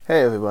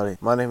Hey everybody,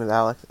 my name is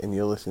Alex, and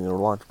you're listening to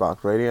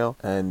Launchbox Radio.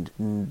 And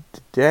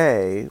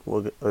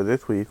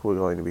this week, we're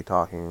going to be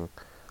talking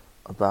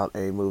about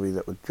a movie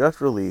that was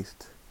just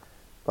released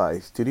by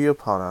Studio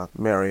Pana,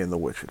 Mary and the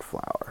Wicked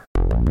Flower.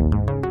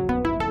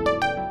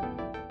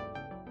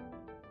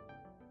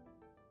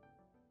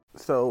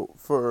 So,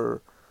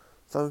 for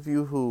some of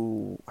you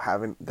who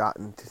haven't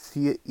gotten to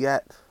see it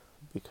yet,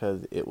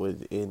 because it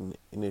was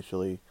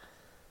initially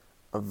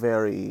a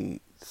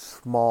very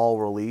small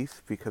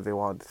release because they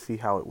wanted to see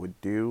how it would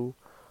do.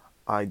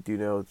 I do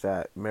know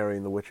that Mary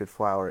and the Wicked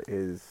Flower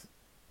is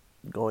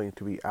going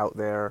to be out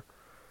there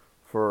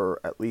for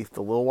at least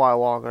a little while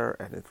longer,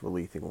 and it's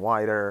releasing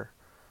wider.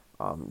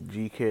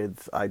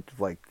 GKIDS, I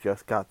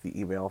just got the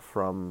email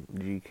from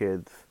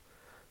GKIDS,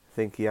 I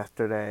think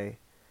yesterday,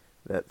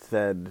 that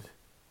said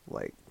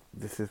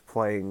this is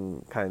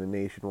playing kind of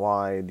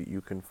nationwide.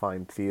 You can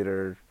find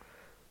theaters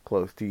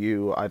close to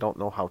you. I don't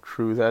know how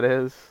true that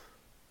is,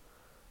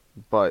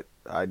 but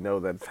I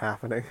know that it's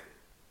happening.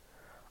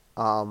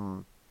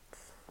 Um,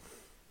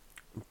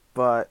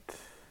 but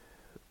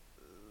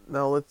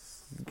now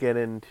let's get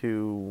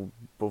into,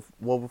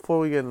 before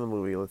we get into the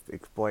movie, let's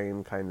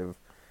explain kind of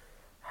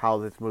how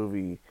this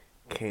movie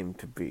came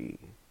to be.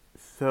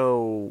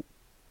 So,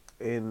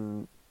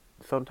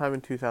 sometime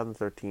in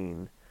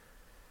 2013,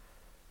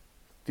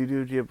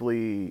 Studio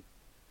Ghibli,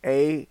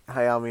 Hayao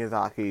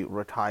Miyazaki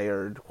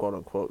retired, quote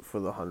unquote, for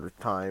the 100th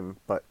time,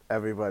 but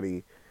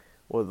everybody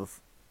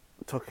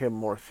took him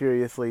more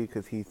seriously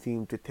because he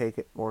seemed to take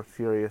it more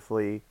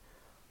seriously.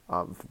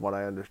 From what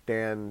I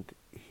understand,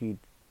 his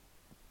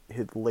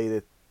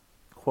latest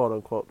quote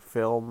unquote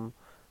film,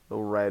 The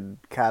Red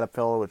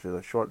Caterpillar, which is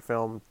a short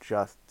film,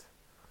 just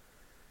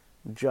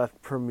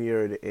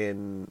premiered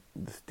in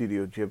the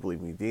Studio Ghibli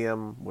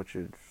Museum, which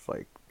is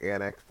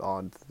annexed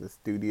onto the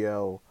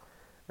studio.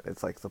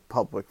 It's the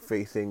public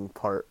facing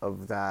part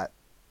of that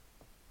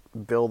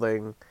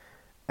building,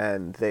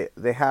 and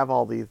they have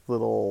all these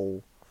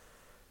little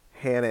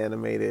hand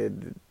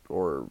animated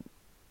or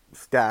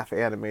staff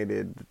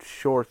animated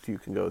shorts you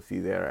can go see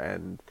there,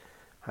 and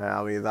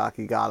Hayao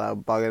Miyazaki got a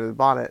bug in his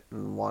bonnet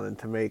and wanted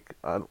to make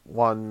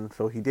one,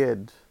 so he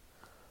did.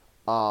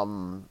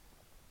 But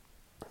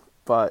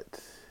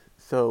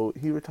so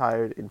he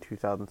retired in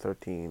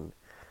 2013.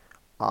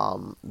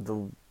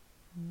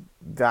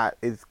 That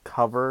is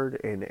covered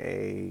in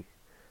a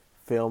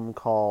film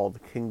called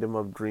Kingdom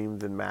of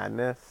Dreams and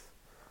Madness,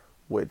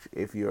 which,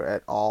 if you're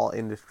at all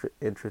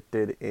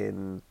interested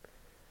in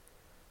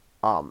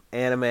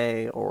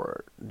anime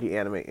or the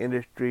anime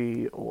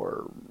industry,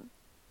 or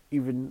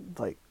even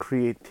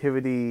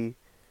creativity,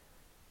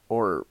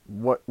 or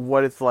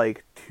what it's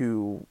like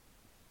to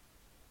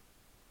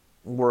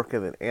work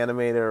as an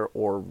animator,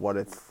 or what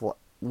it's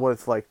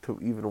like to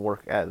even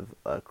work as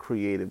a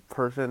creative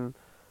person,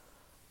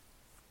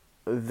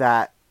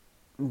 that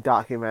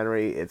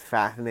documentary is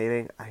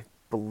fascinating. I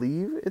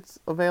believe it's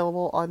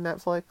available on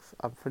Netflix.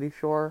 I'm pretty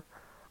sure.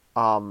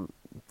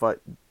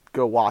 But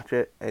go watch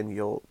it, and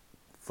you'll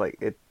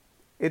it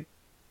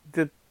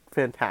just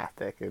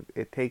fantastic.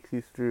 It takes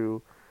you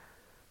through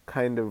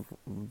kind of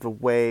the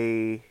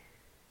way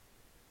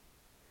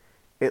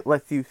it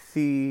lets you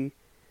see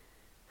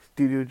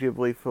Studio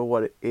Ghibli for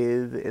what it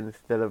is,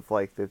 instead of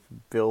this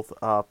built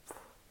up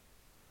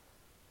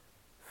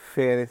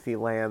fantasy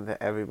land that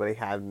everybody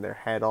had in their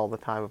head all the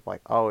time of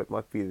oh, it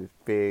must be this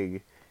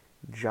big,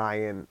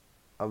 giant,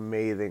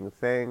 amazing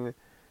thing.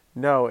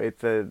 No,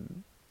 it's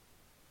an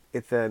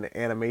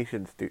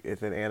animation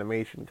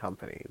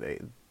company.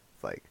 It's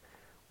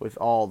with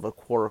all the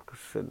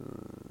quirks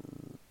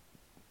and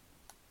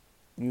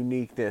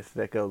uniqueness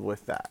that goes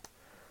with that.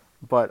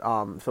 But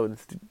so in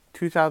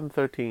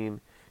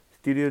 2013,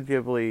 Studio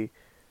Ghibli,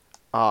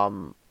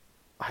 Hayao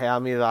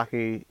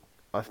Miyazaki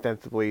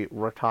ostensibly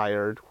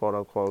retired, quote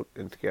unquote,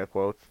 in scare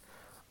quotes,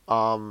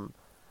 and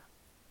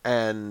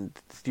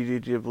Studio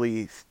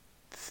Ghibli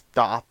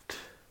stopped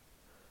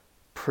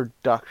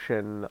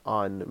production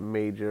on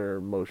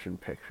major motion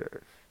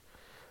pictures.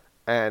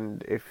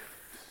 And if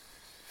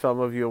some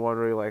of you are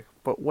wondering,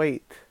 but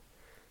wait,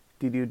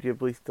 Studio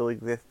Ghibli still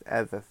exists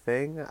as a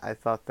thing? I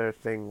thought their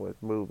thing was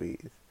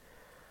movies.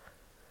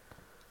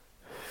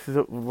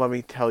 So let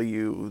me tell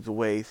you the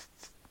way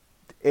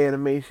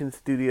animation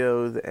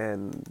studios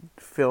and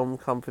film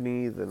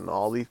companies and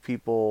all these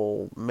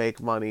people make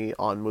money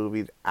on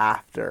movies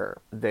after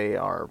they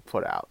are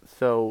put out.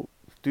 So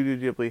Studio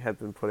Ghibli has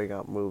been putting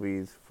out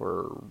movies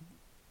for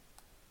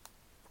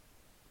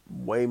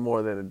way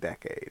more than a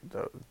decade.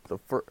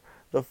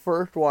 The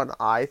first one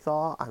I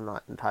saw, I'm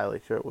not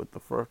entirely sure it was the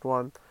first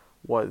one,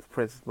 was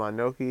Princess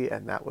Mononoke,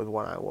 and that was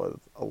when I was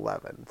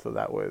 11. So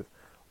that was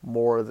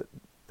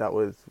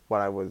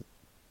when I was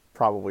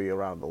probably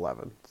around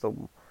 11.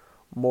 So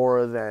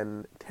more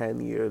than 10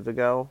 years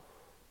ago.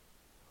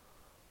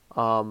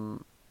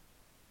 But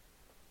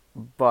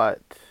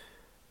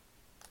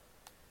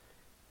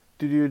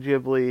Studio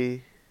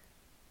Ghibli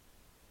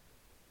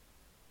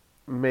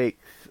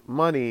makes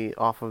money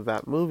off of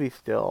that movie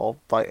still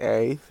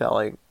by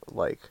selling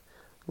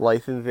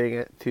licensing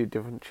it to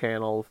different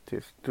channels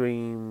to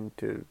stream,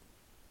 to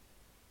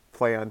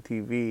play on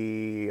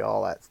TV,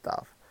 all that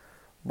stuff.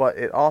 But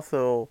it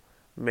also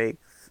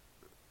makes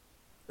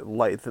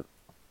license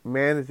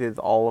manages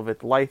all of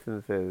its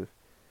licenses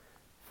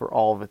for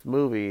all of its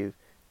movies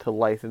to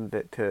license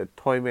it to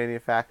toy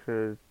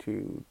manufacturers,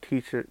 to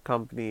t-shirt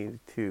companies,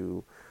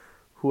 to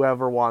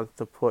whoever wants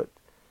to put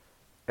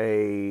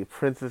a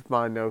Princess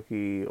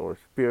Mononoke or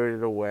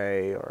Spirited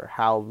Away or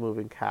Howl's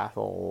Moving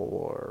Castle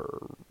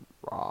or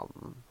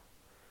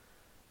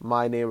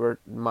My Neighbor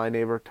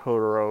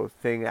Totoro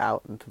thing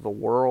out into the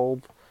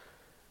world.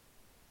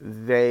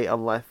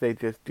 Unless they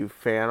just do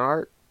fan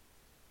art,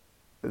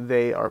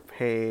 they are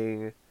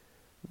paying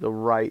the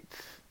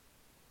rights.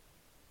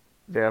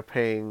 They're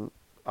paying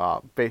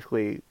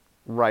basically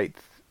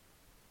rights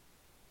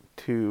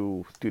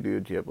to Studio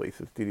Ghibli.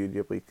 So Studio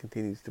Ghibli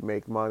continues to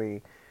make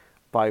money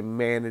by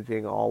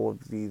managing all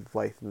of these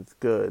licensed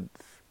goods.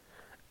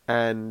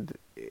 And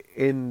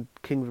in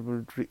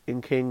Kingdom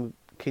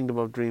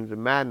of Dreams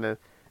and Madness,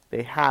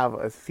 they have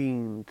a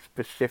scene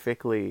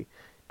specifically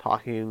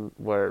talking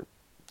where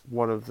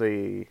one of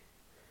the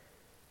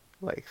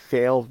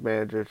sales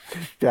managers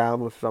sits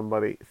down with one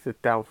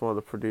of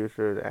the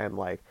producers and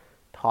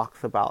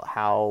talks about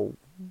how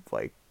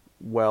like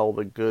well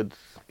the goods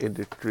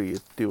industry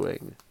is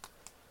doing.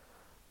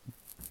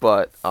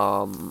 But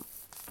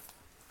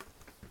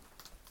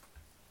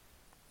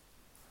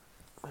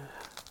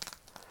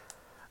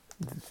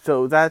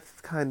so that's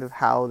kind of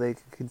how they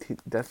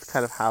continue. That's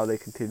kind of how they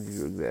continue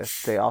to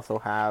exist. They also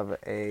have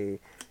a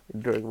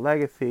enduring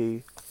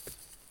legacy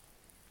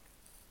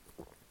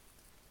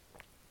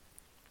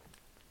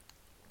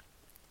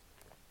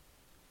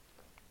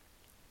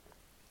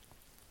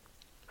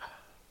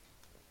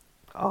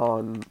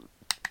on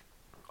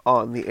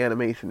the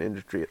animation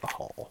industry as a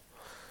whole.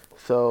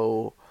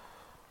 So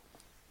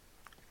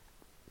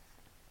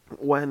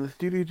when the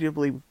Studio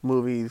Ghibli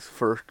movies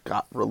first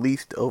got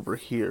released over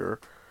here,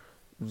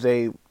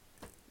 they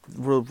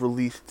were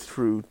released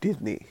through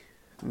Disney.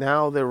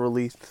 Now they're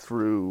released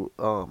through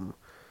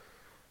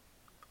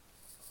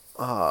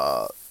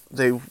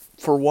they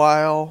for a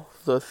while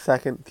the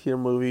second tier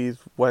movies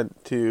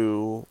went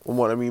to,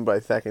 what I mean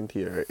by second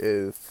tier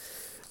is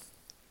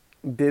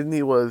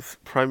Disney was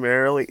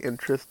primarily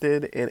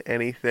interested in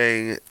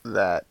anything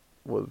that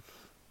was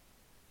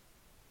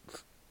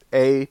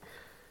A,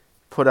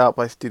 put out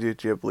by Studio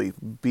Ghibli,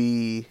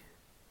 B,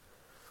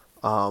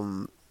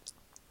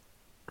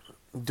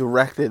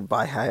 directed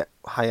by Hayao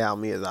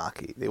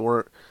Miyazaki. They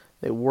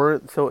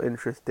weren't so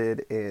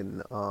interested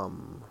in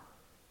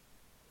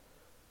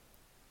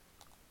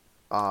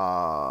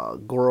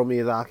Goro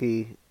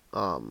Miyazaki,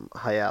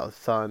 Hayao's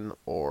son,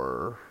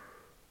 or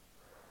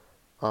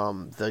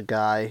the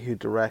guy who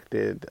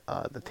directed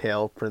The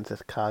Tale of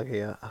Princess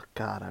Kaguya. Oh,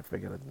 God, I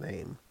forget his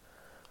name.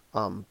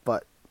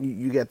 But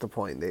you get the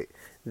point.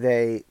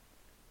 They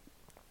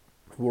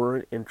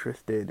weren't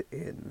interested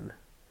in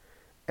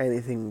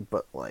anything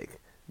but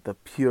the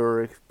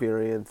pure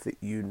experience that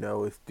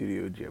is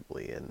Studio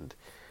Ghibli, and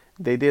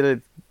they did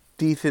a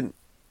decent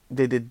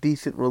they did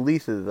decent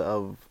releases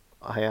of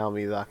Hayao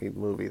Miyazaki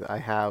movies. I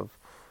have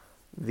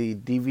the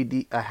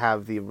DVD. I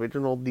have the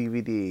original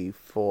DVD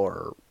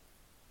for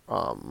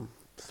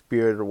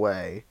Spirited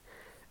Away,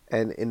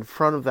 and in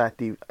front of that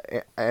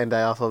and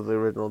I also have the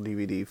original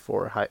DVD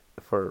for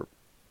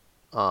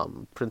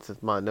Princess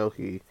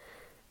Mononoke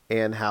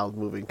and Howl's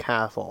Moving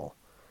Castle.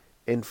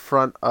 In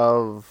front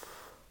of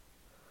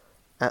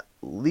at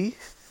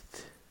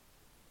least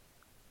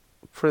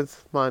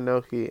Princess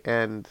Mononoke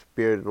and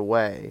Spirited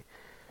Away,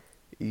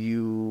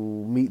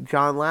 you meet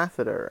John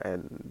Lasseter,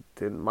 and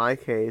in my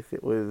case,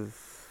 it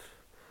was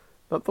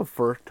not the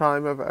first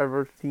time I've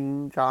ever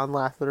seen John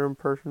Lasseter in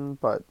person,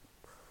 but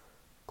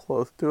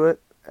close to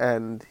it.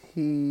 And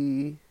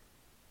he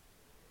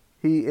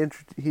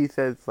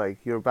says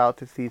you're about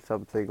to see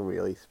something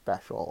really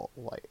special.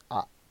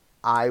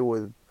 I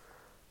was,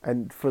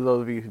 and for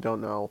those of you who don't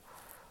know,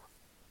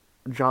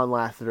 John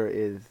Lasseter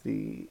is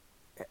the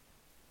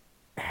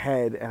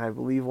head and I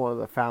believe one of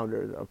the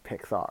founders of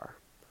Pixar,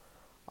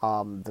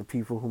 the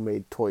people who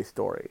made Toy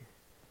Story.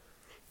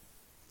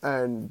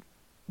 And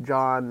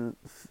John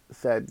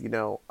said,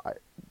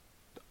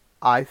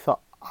 I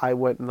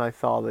went and I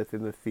saw this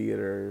in the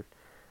theaters,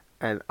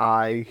 and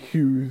I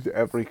used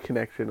every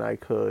connection I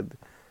could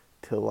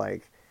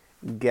to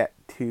get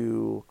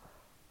to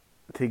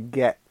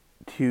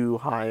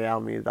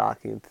Hayao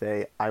Miyazaki and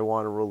say, I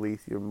want to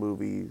release your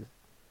movies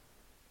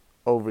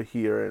over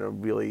here in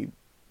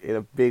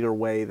a bigger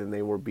way than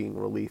they were being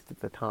released at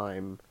the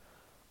time.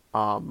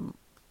 How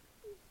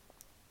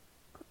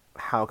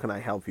can I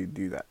help you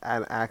do that?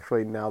 And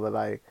actually, now that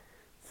I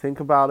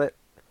think about it,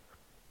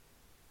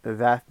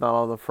 that's not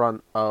on the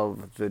front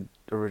of the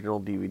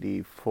original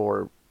DVD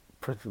for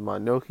Princess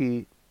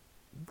Mononoke,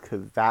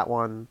 because that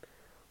one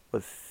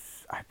was,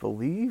 I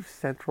believe,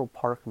 Central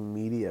Park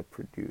Media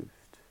produced.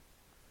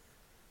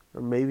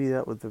 Or maybe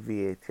that was the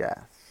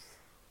VHS.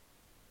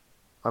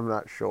 I'm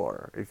not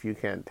sure. If you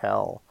can't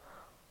tell,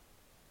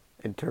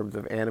 In terms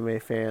of anime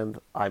fans,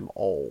 I'm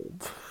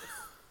old.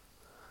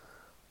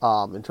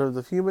 In terms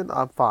of human,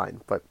 I'm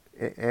fine, but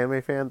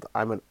anime fans,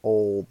 I'm an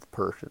old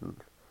person.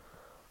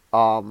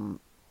 Um,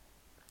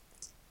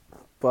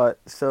 but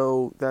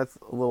so that's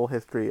a little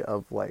history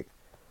of like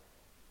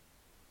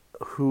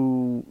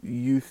who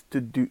used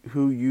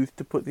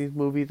to put these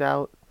movies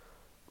out,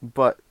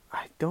 but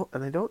I don't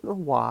know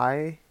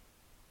why.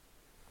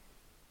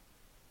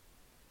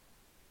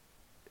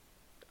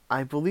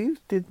 I believe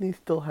Disney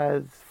still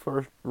has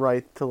first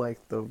right to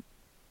like the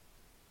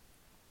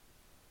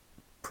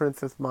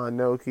Princess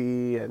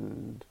Mononoke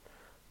and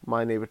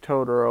My Neighbor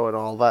Totoro and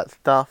all that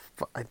stuff,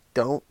 but I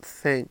don't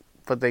think,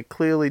 but they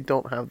clearly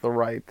don't have the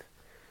right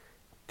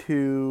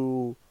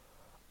to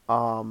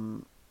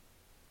um,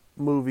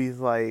 movies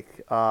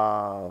like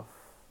Arrietty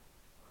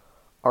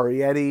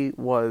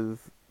was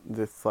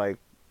this like,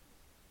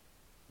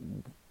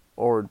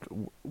 or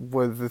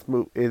was this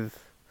movie is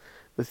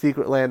The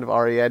Secret Land of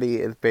Arrietty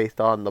is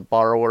based on The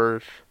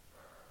Borrowers.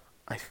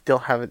 I still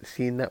haven't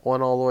seen that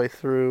one all the way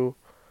through,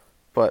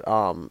 but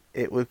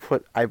it was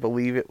put. I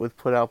believe it was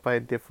put out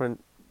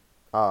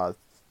uh,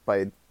 by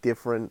a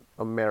different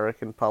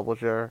American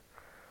publisher.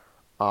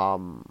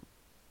 Um,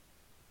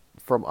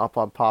 from Up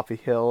on Poppy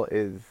Hill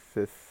is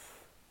this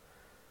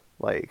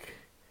like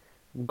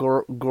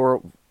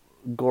Goro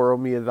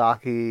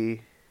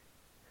Miyazaki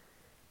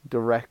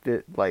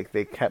directed. Like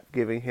they kept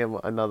giving him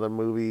another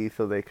movie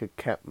so they could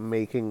keep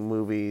making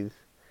movies,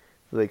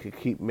 so they could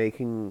keep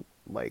making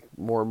like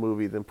more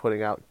movies and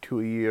putting out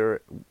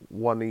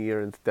one a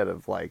year instead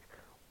of like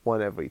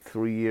one every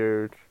 3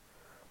 years.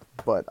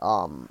 But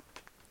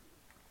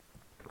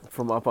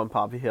from Up on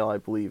Poppy Hill, I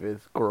believe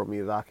is Goro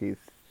Miyazaki's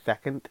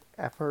second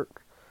effort,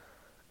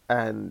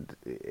 and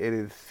it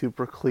is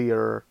super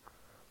clear,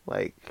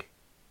 like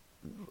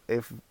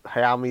if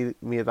Hayao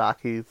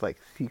Miyazaki's like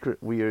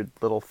secret weird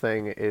little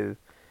thing is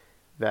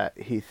that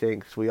he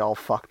thinks we all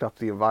fucked up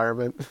the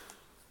environment,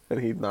 and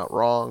he's not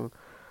wrong.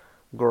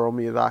 Goro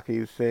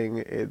Miyazaki's thing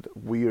is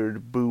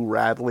weird Boo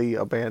Radley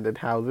abandoned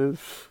houses.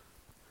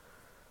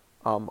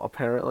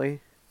 Apparently,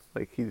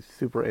 like he's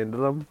super into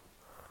them.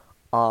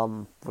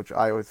 Which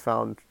I always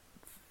found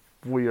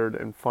weird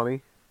and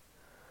funny.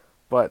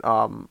 But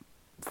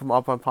from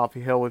Up on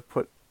Poppy Hill was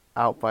put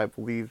out by I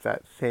believe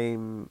that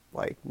same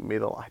like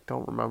middle. I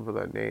don't remember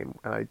their name,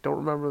 and I don't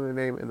remember their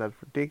name, and that's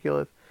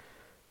ridiculous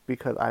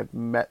because I've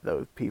met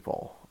those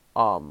people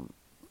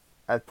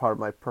as part of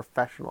my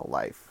professional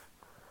life.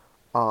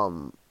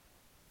 Um,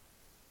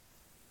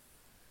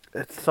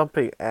 it's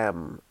something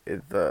M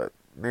is the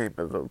name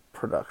of the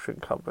production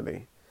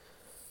company,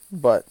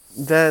 but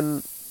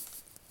then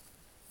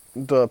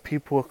the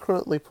people who are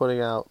currently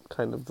putting out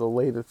kind of the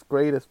latest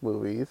greatest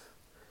movies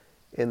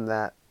in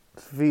that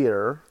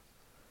sphere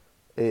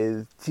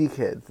is G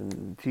Kids,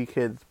 and G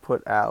Kids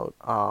put out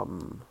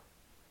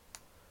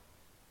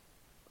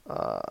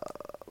uh,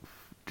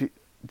 G,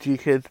 G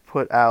Kids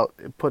puts out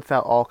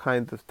all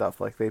kinds of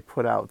stuff. Like they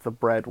put out The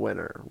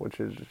Breadwinner, which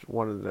is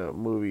one of the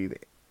movies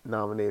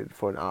nominated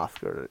for an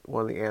Oscar,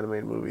 one of the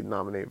animated movies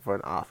nominated for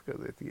an Oscar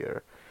this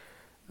year.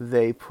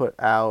 They put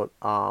out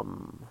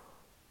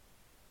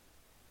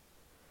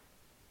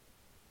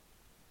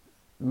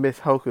Miss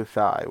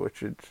Hokusai,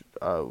 which is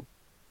a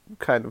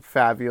kind of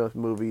fabulous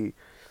movie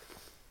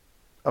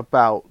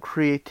about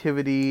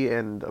creativity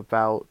and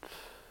about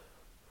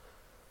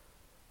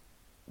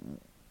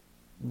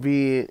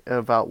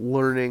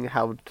learning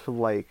how to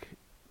like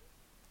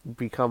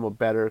become a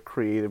better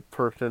creative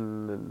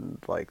person and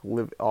like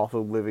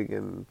living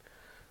in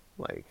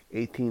like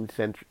 18th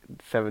century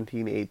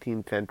 17th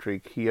 18th century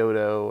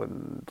Kyoto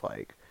and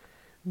like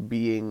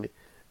being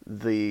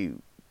the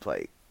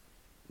like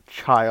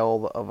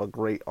child of a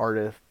great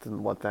artist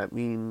and what that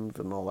means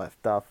and all that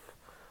stuff.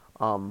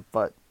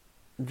 But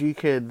G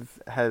Kids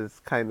has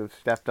kind of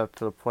stepped up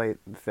to the plate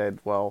and said,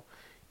 well,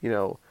 you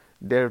know,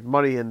 there's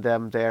money in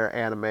them, they're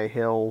anime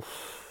hills.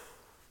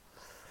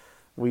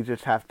 We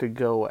just have to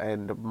go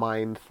and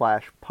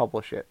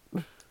mine/publish it.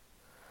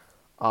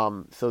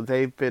 So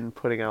they've been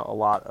putting out a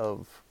lot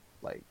of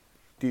like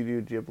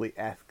Studio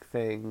Ghibli-esque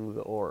things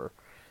or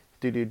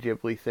Studio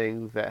Ghibli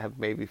things that have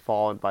maybe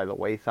fallen by the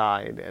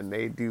wayside, and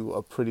they do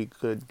a pretty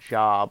good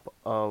job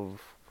of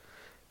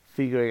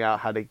figuring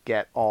out how to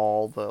get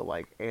all the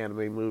like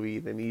anime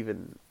movies and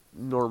even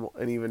normal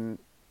and even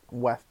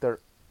western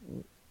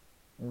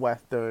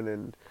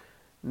and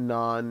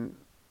non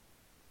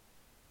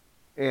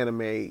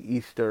anime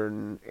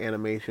Eastern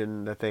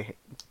animation that they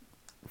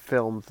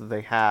films that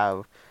they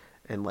have,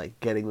 and like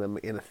getting them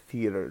in a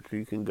theater so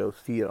you can go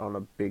see it on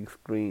a big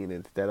screen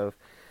instead of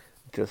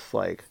just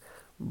like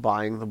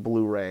buying the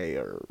Blu-ray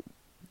or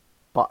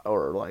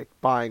like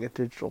buying a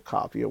digital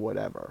copy or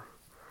whatever.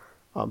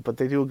 But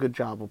they do a good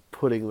job of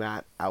putting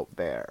that out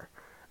there.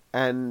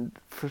 And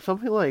for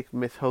something like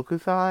Miss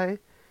Hokusai,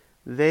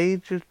 they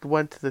just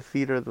went to the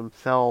theater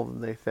themselves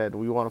and they said,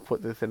 we want to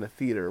put this in a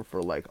theater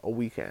for like a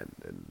weekend.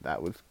 And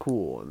that was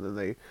cool. And then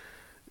they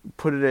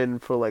put it in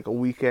for like a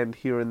weekend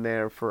here and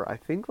there for I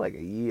think like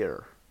a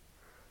year.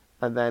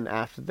 And then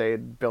after they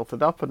had built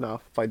it up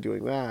enough by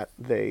doing that,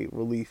 they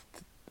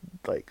released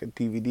like a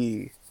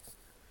DVD,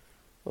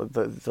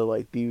 the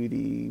like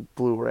DVD,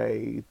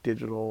 Blu-ray,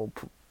 digital,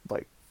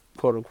 like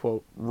quote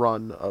unquote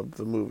run of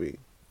the movie.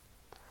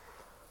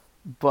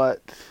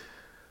 But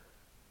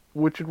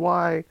which is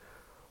why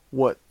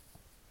what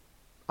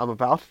I'm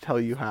about to tell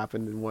you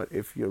happened, and what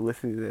if you're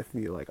listening to this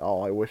and you're like,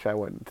 oh, I wish I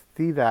went to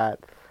see that,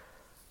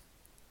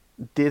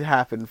 did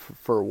happen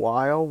for a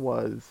while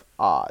was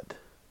odd.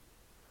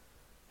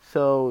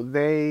 So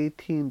they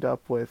teamed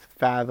up with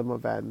Fathom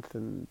Events,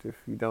 and if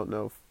you don't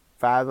know,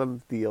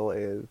 Fathom's deal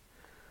is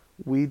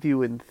we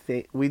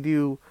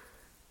do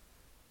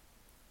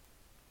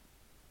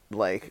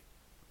like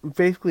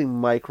basically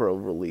micro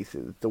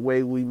releases. The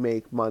way we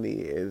make money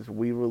is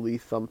we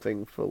release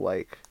something for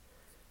like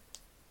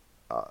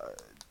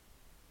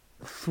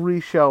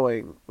free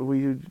showing.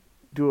 We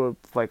do a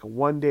like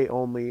 1 day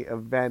only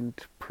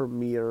event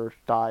premiere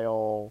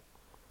style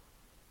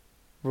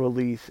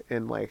release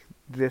in like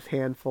this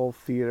handful of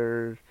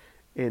theaters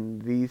in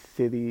these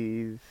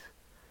cities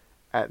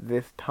at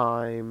this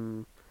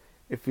time.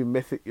 If you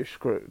miss it, you're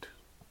screwed.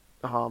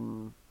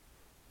 Um,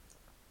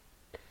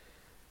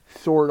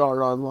 Sword Art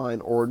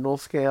Online Ordinal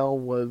Scale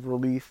was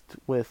released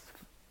with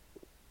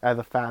as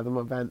a Fathom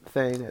event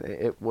thing, and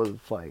it was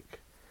like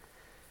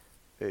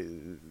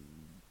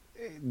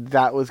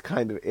that was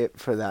kind of it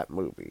for that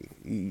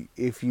movie.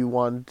 If you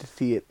wanted to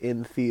see it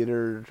in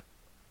theaters,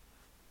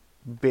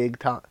 big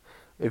time,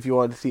 if you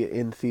wanted to see it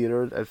in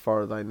theaters, as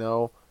far as I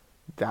know,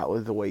 that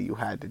was the way you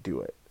had to do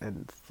it.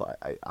 And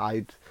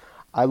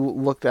I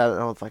looked at it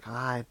and I was like,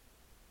 I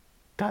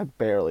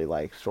barely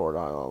like Sword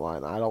Art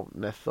Online. I don't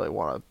necessarily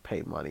want to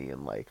pay money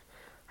and like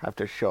have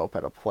to show up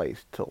at a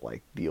place to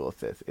like deal with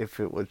this. If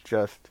it was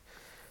just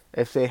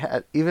if they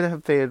had even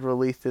if they had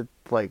released it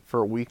like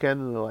for a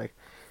weekend and they're like,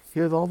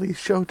 here's all these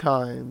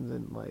showtimes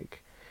and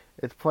like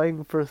it's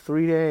playing for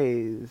 3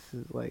 days,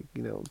 like,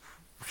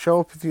 show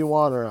up if you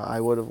want, or I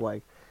would have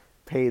like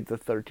paid the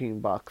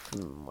 $13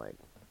 and like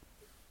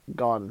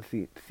gone and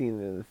seen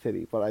it in the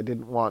city. But I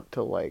didn't want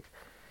to like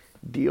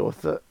deal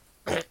with the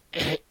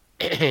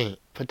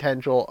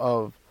potential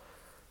of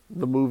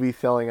the movie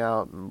selling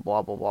out and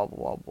blah blah blah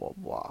blah blah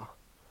blah.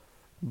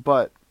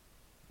 But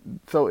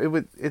so it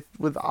was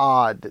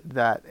odd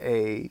that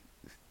a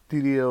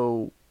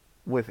studio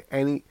with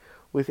any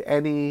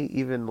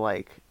even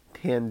like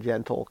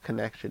tangential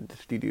connection to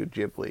Studio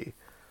Ghibli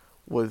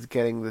was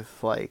getting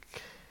this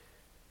like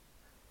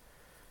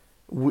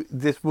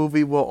this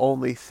movie will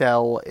only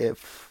sell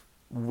if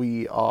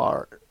we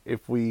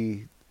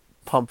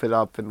pump it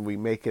up and we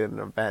make it an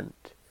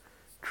event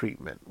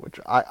treatment, which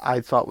I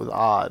thought was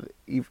odd,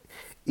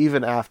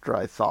 even after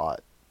I saw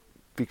it,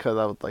 because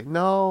I was like,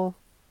 no,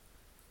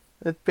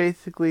 it's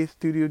basically a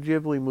Studio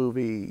Ghibli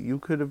movie. You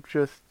could have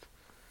just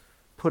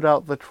put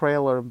out the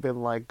trailer and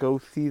been like, go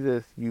see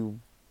this,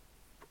 you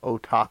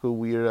otaku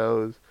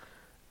weirdos,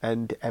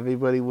 and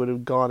everybody would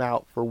have gone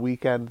out for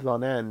weekends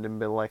on end and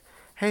been like,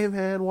 hey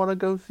man, want to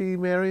go see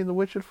Mary and the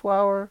Witch's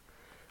Flower?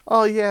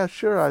 Oh yeah,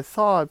 sure, I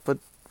saw it, but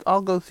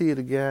I'll go see it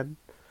again.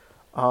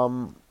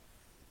 Um,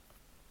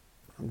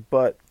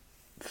 but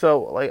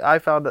so like I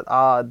found it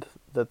odd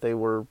that they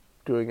were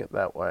doing it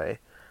that way,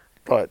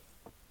 but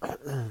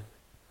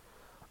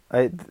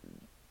I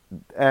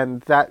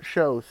and that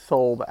show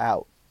sold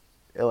out.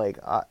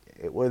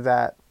 It was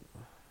at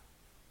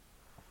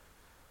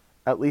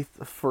least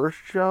the first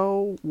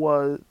show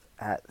was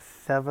at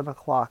 7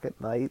 o'clock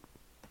at night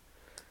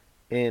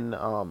in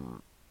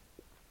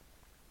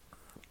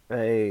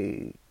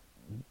a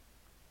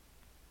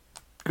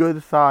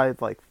good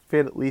size, like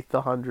fit at least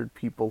 100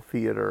 people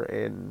theater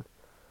in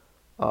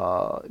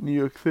New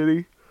York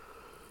City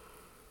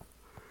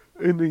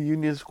in the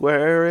Union Square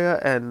area,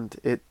 and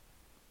it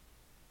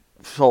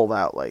sold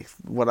out. Like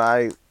when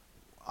I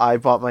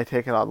bought my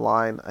ticket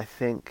online, I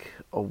think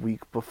a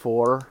week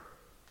before,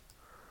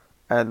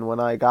 and when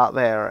I got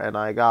there and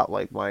I got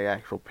like my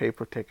actual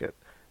paper ticket,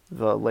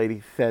 the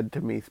lady said to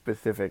me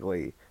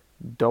specifically,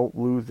 "Don't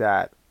lose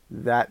that.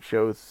 That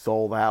show's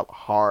sold out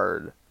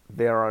hard.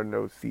 There are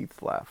no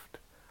seats left.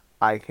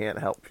 I can't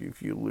help you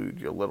if you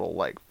lose your little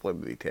like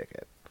flimsy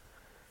ticket."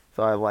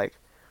 So I like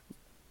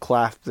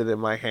clasped it in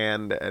my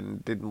hand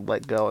and didn't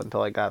let go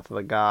until I got to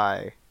the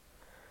guy,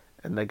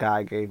 and the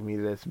guy gave me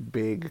this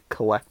big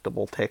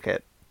collectible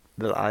ticket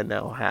that I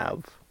now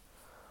have.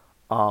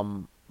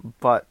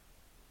 But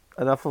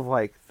enough of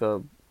like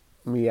the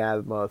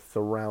miasma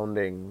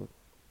surrounding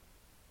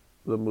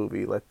the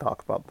movie. Let's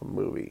talk about the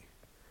movie.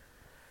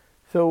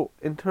 So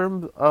in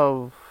terms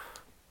of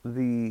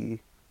the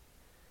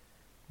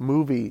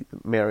movie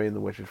Mary and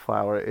the Witch's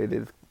Flower,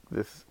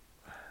 this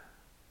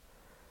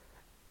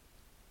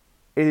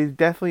it is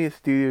definitely a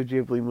Studio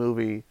Ghibli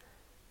movie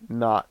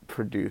not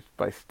produced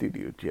by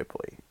Studio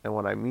Ghibli. And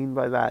what I mean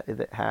by that is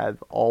it has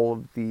all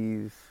of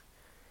the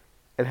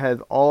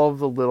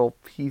little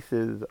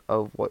pieces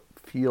of what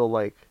feel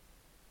like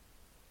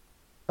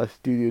a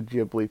Studio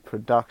Ghibli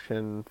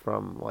production,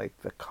 from like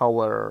the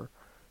color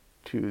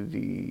to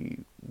the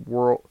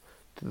world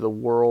to the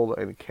world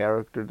and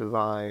character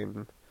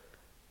design,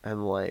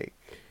 and like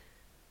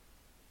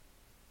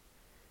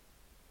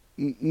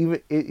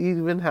even it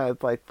even has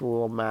like the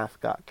little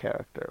mascot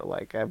character.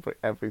 Like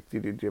every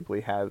Studio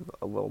Ghibli has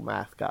a little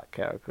mascot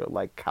character,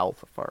 like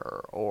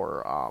Calcifer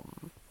or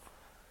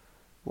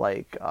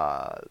like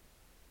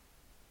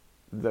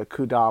the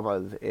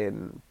Kudamas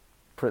in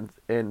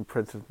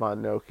Princess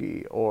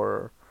Mononoke,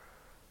 or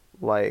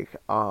like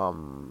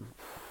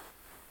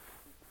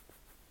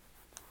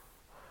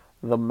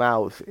the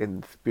mouse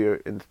in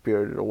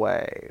Spirited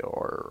Away,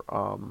 or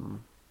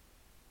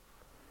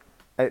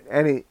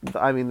any.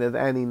 I mean, there's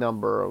any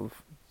number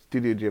of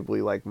Studio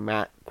Ghibli like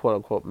quote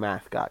unquote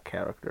mascot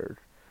characters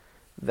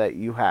that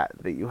you have.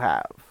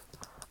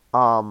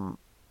 Um,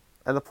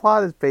 and the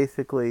plot is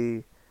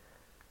basically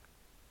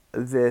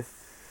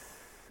this.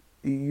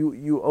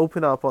 You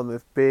open up on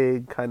this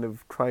big kind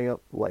of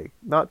like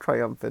not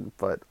triumphant,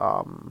 but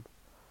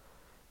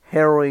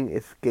harrowing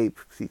escape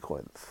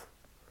sequence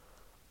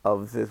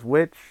of this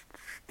witch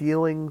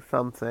stealing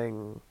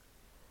something,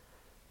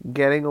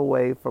 getting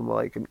away from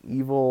like an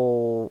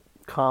evil,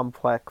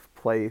 complex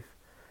place,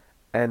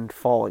 and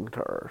falling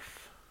to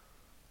Earth.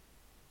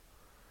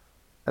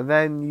 And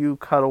then you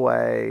cut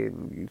away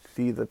and you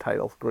see the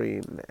title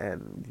screen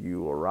and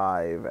you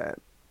arrive at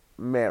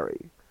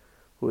Mary,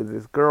 who is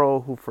this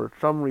girl who for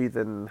some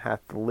reason has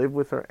to live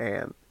with her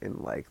aunt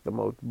in like the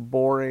most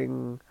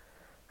boring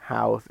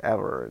house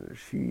ever, and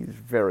she's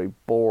very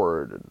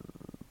bored and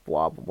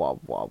blah blah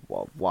blah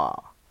blah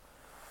blah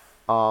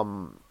blah.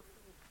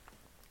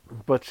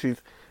 But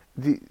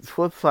the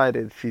flip side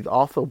is she's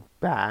also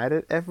bad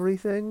at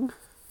everything.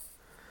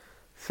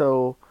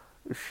 So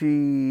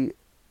she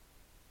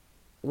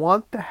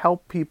wants to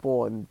help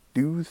people and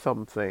do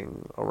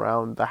something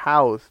around the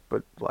house,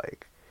 but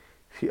like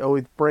she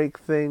always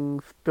breaks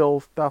things,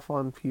 spills stuff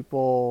on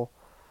people,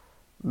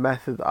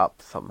 messes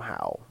up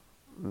somehow.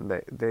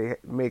 They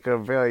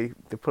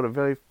put a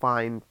very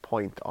fine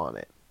point on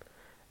it,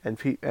 and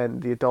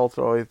the adults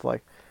are always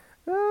like,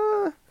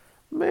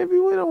 maybe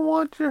we don't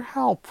want your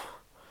help,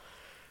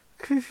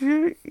 cause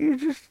you're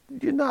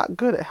not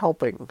good at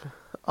helping,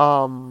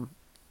 um,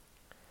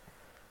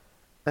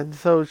 and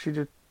so she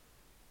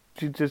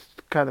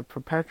just kind of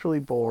perpetually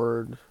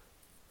bored,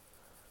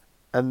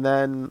 and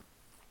then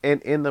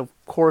in the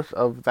course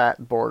of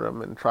that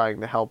boredom and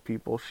trying to help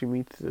people, she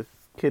meets this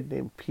kid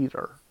named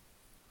Peter.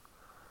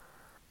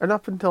 And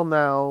up until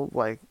now,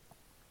 like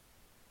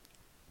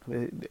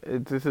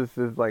this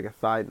is like a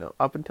side note.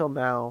 Up until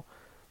now,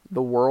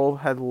 the world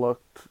had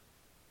looked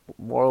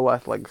more or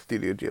less like a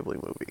Studio Ghibli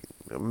movie.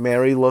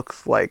 Mary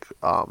looks like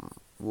a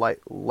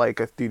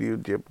Studio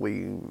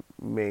Ghibli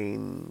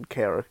main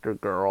character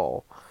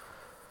girl.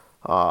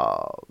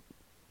 Uh,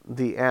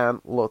 the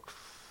aunt looks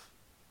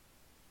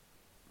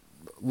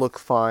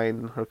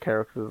fine. Her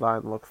character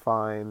design looks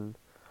fine.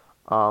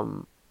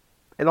 Um,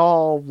 it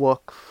all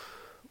looks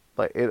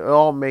like it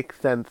all makes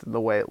sense in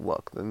the way it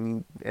looks,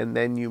 and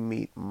then you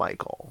meet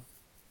Michael,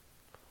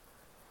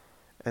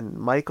 and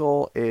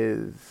Michael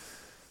is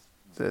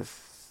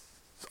this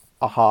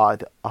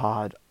odd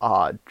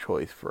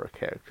choice for a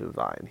character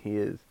design. He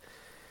is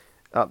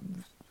uh,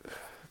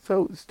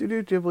 so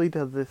Studio Ghibli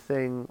does this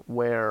thing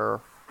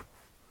where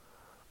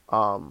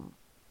um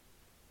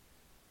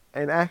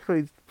and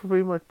actually it's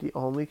pretty much the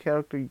only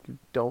character you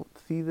don't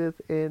see this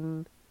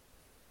in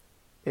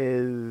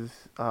is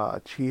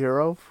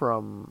Chihiro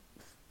from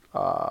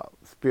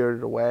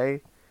Spirited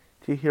Away.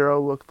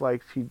 Chihiro looked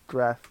like she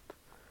dressed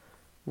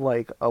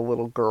like a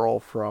little girl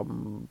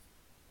from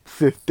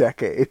this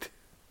decade.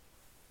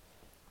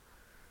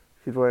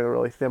 She's wearing a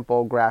really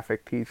simple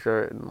graphic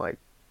T-shirt and like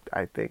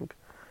I think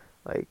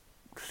like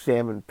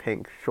salmon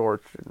pink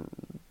shorts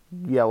and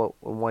yellow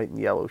and white and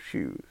yellow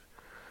shoes.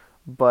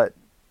 But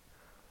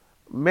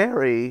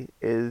Mary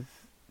is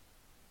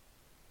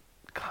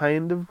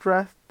kind of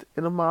dressed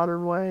in a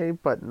modern way,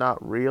 but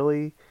not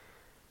really.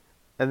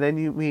 And then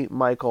you meet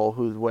Michael,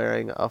 who's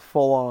wearing a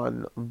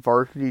full-on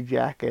varsity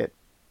jacket,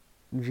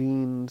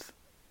 jeans,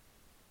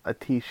 a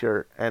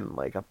t-shirt, and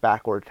like a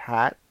backwards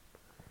hat.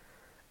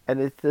 And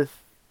it's just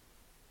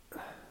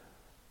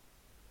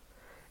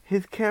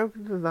his character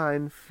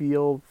design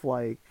feels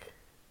like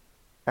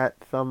at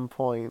some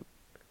point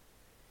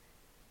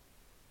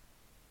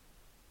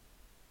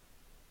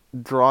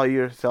draw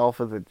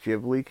yourself as a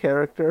Ghibli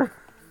character.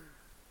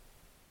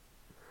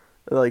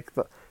 Like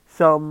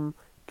some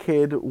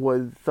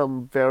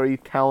very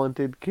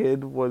talented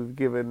kid was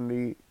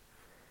given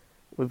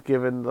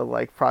the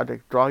like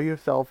project, draw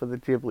yourself as a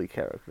Ghibli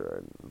character,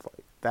 and it's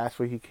like that's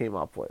what he came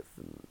up with.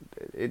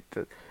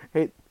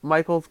 And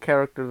Michael's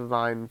character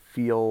design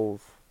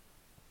feels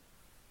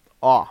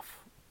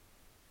off,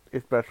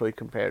 especially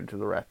compared to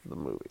the rest of the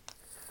movie.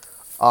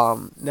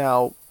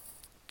 Now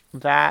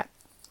that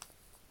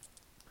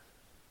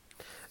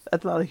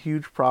that's not a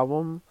huge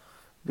problem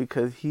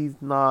because he's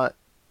not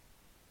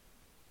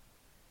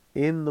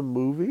in the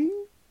movie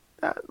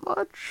that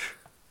much.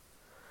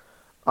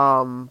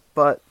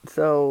 But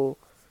so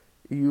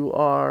you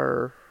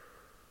are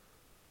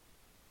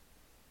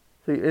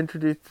So you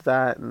introduce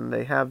that, and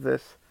they have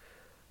this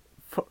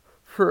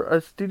for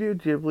a Studio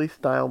Ghibli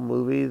style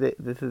movie.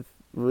 This is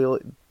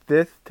really,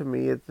 this to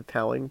me is the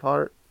telling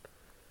part.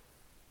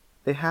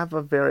 They have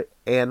a very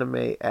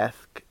anime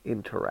esque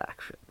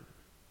interaction.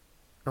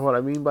 And what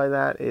I mean by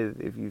that is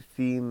if you've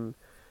seen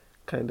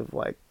kind of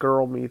like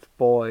girl meets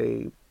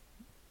boy,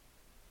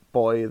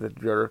 boy is a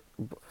jerk,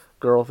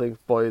 girl thinks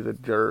boy is a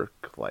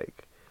jerk,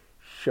 like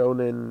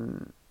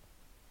shonen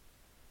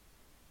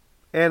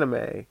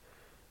anime.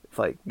 It's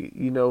like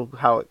you know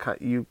how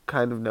you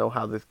kind of know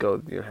how this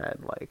goes in your head.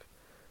 Like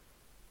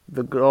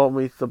the girl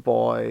meets the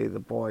boy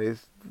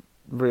is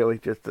really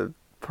just a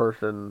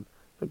person.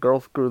 The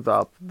girl screws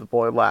up, the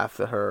boy laughs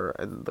at her,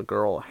 and the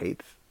girl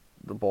hates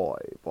the boy.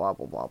 Blah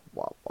blah blah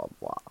blah blah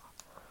blah.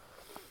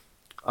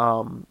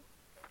 Um,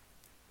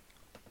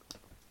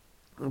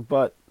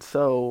 but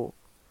so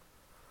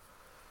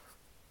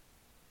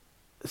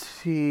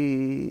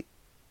she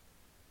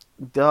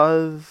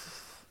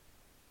does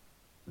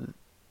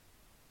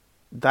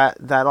that.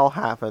 That all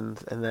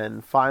happens, and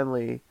then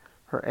finally,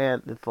 her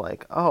aunt is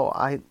like, "Oh,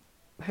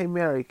 hey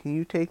Mary, can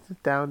you take this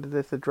down to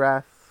this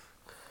address?"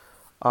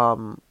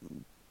 Um,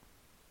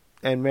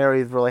 and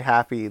Mary's really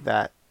happy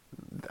that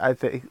I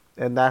think,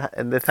 and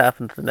this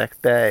happens the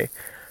next day.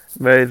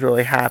 Mary's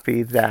really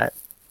happy that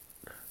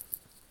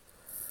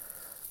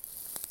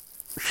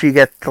she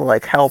gets to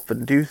like help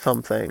and do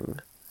something.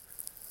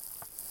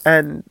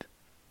 And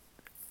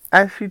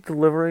as she's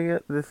delivering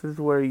it, this is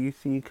where you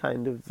see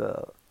kind of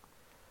the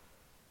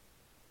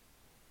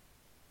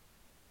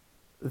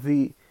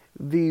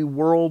the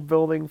world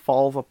building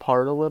falls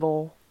apart a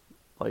little.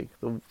 Like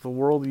the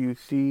world you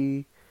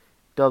see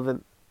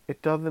doesn't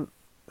it doesn't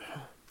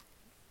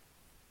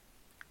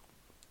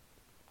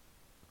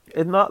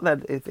it's not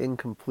that it's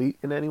incomplete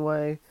in any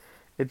way.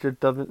 It just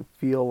doesn't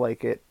feel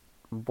like it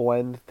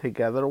blends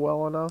together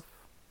well enough.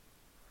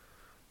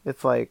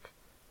 It's like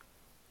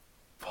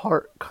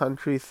part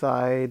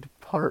countryside,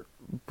 part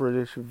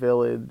British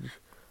village,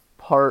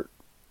 part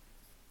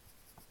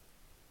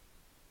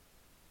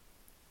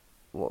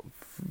well,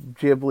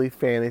 Ghibli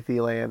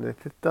Fantasyland. It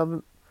just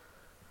doesn't,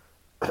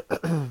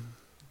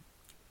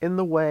 in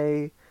the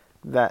way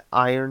that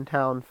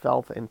Irontown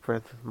felt in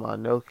Princess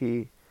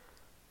Mononoke,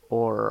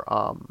 or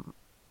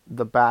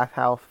the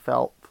bathhouse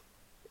felt,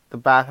 the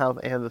bathhouse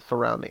and the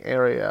surrounding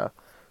area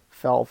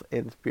felt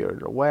in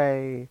Spirited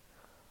Away.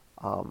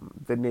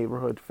 The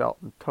neighborhood felt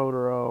in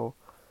Totoro.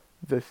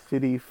 The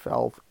city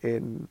felt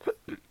in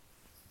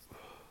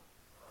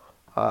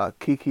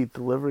Kiki's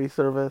Delivery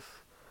Service.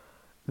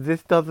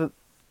 This doesn't.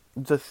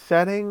 The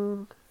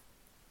setting.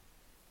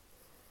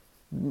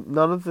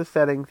 None of the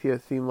settings here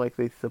seem like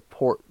they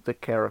support the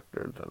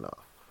characters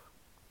enough.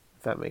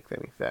 If that makes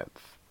any sense.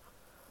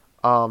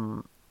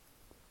 Um,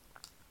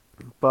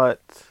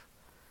 but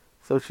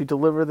so she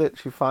delivers it.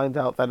 She finds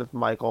out that it's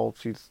Michael.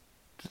 She's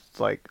just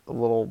like a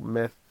little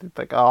missed. It's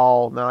like,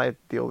 oh, now I have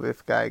to deal with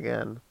this guy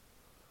again.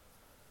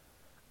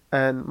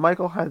 And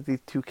Michael has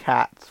these two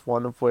cats,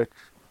 one of which,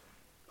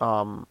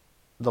 um,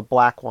 the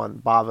black one,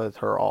 bothers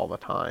her all the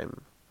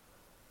time.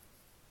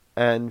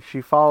 And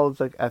she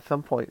follows, like, at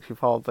some point, she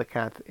follows the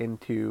cats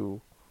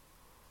into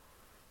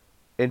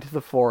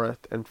the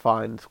forest and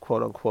finds,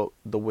 quote unquote,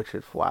 the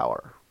witch's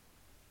flower.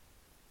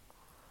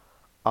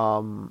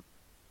 Um,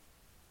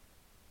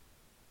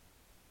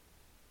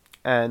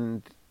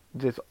 and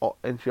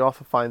and she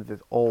also finds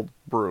this old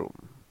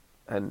broom.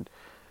 And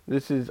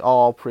this is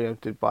all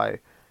preempted by,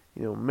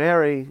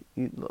 Mary,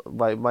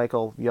 by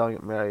Michael yelling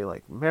at Mary,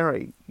 like,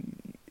 Mary,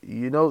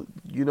 you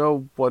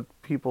know what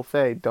people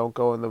say, don't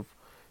go in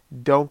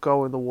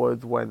the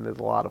woods when there's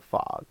a lot of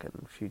fog.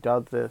 And she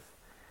does this,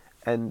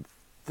 and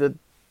the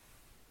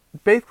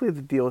basically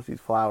the deal with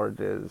these flowers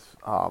is,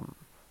 and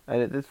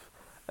at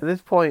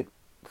this point,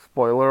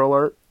 spoiler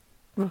alert,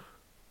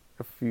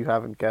 if you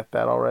haven't get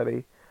that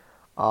already,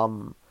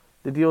 um,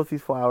 the deal with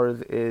these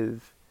flowers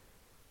is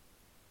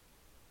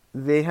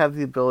they have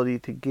the ability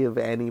to give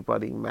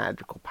anybody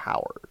magical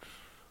powers.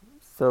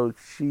 So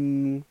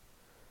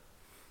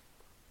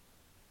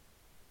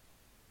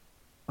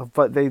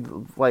but they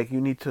like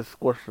you need to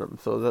squish them.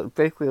 So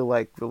basically,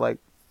 like they're like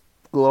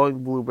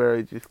glowing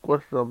blueberries. You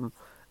squish them,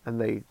 and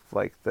they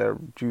like their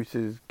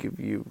juices give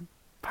you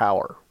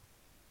power.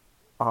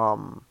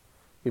 Um,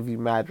 give you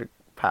magic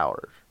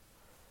powers.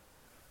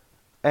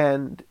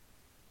 And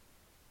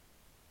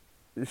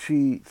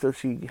she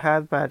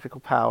has magical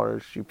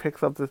powers. She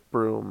picks up this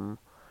broom,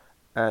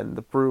 and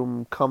the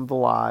broom comes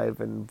alive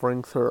and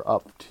brings her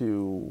up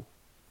to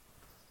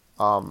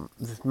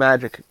this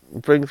magic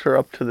brings her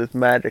up to this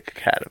magic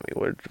academy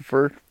where the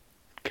first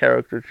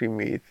character she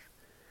meets,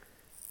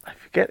 I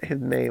forget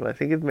his name. I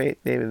think his name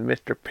is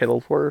Mr.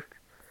 Piddlesworth,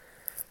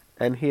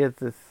 and he has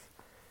this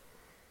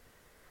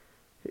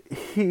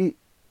he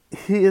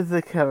he is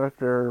the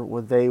character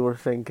where they were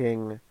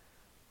thinking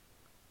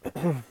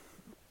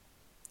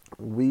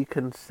we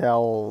can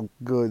sell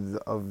goods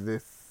of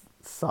this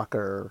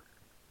sucker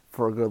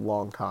for a good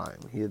long time.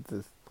 He had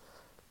this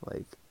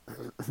like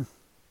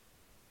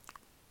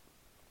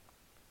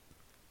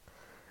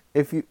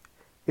if you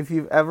if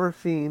you've ever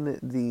seen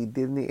the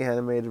Disney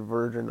animated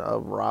version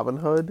of Robin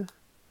Hood,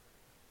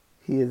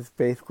 he is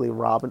basically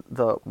Robin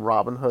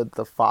Hood,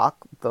 the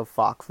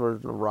fox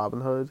version of Robin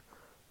Hood,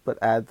 but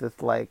as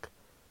this like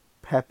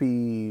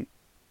peppy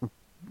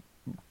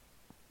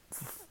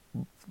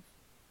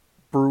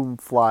broom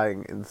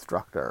flying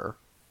instructor,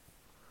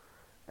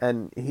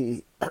 and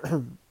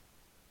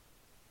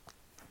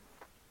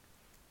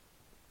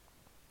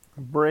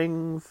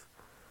brings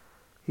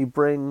he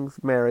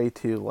brings Mary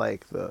to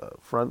like the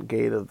front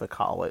gate of the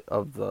college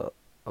of the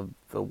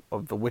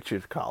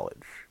witches'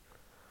 college.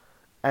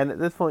 And at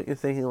this point, you're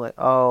thinking like,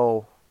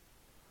 oh,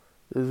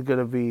 this is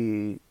gonna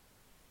be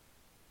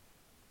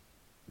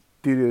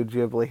Studio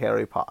Ghibli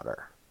Harry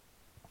Potter.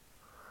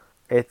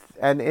 It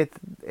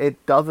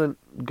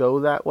doesn't go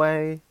that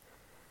way.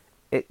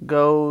 It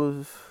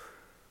goes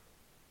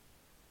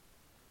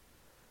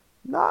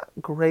not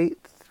great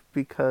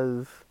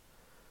because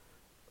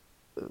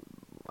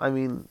I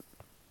mean,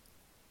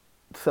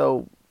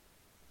 so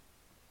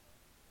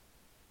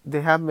they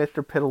have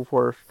Mr.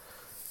 Piddlesworth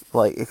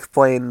like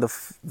explain the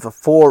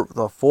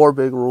four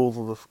big rules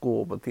of the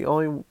school, but the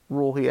only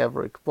rule he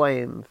ever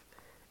explains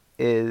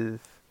is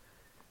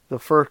the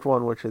first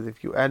one, which is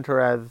if you enter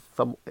as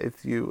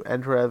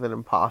an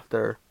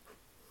imposter,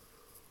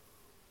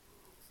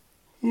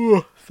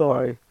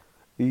 sorry,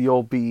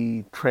 you'll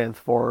be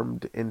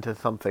transformed into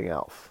something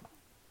else.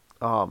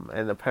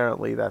 And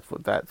apparently that's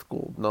what that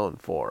school's known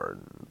for,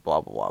 and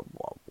blah blah blah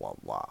blah blah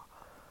blah.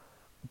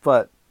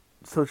 But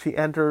so she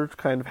enters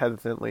kind of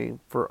hesitantly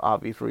for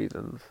obvious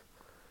reasons.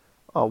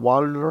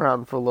 Wanders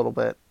around for a little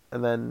bit,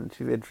 and then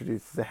she's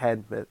introduced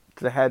to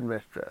the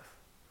headmistress,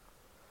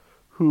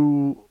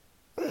 who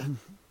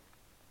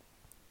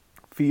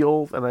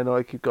feels, and I know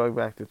I keep going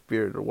back to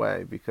Spirited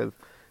Away because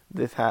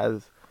this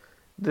has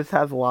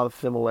a lot of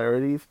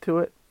similarities to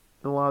it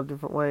in a lot of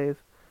different ways.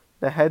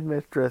 The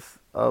headmistress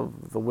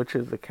of the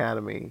Witches'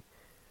 Academy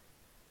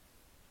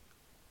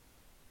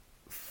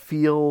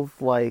feels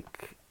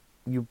like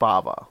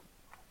Yubaba,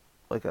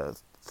 like a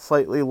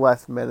slightly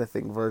less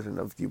menacing version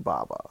of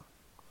Yubaba.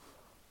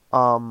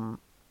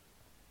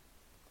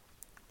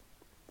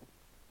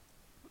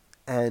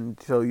 And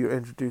so you're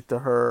introduced to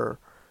her.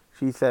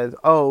 She says,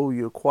 "Oh,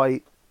 you're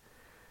quite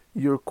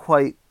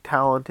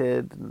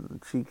talented." And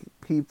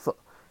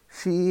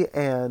she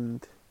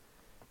and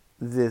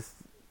this,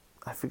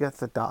 I forget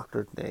the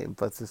doctor's name,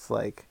 but this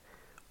like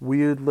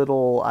weird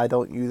little, I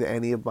don't use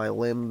any of my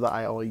limbs,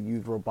 I only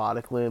use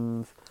robotic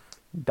limbs,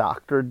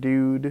 doctor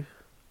dude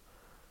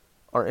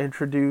are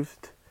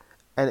introduced,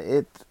 and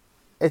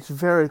it's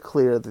very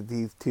clear that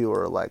these two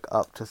are like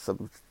up to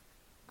some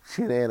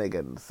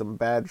shenanigans, some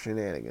bad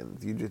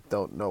shenanigans. You just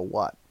don't know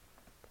what.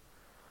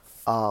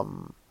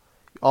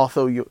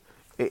 Also,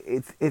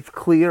 it's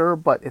clear,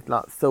 but it's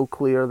not so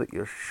clear that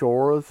you're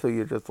sure. So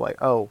you're just like,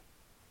 oh,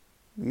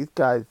 these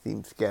guys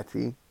seem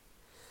sketchy.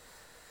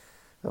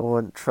 I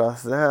wouldn't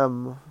trust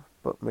them,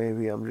 but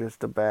maybe I'm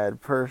just a bad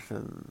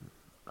person.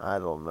 I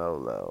don't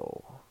know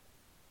though.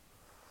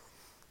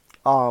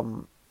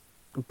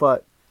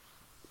 But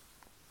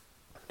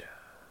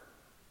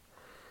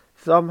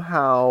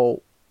somehow,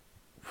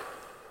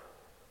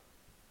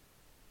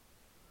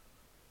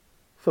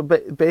 so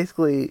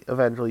basically,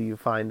 eventually you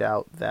find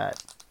out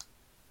that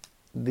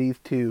these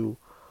two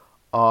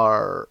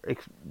are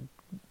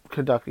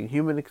conducting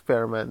human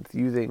experiments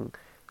using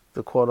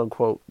the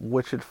quote-unquote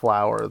witched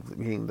flowers,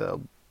 being the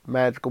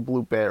magical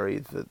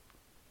blueberries that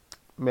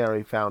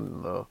Mary found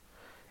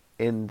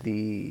in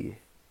the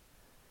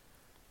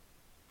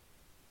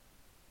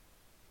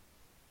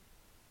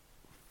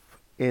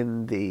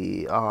in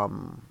the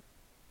um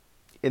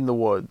in the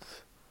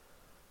woods,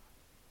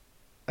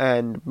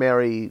 and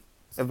Mary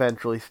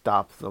eventually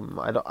stops them.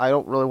 I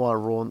don't really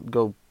want to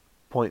go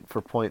point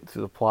for point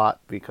through the plot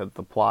because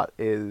the plot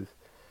is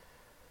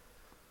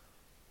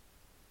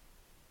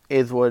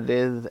what it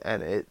is,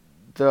 and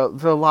there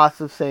are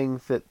lots of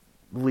things that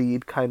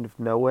lead kind of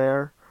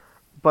nowhere,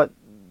 but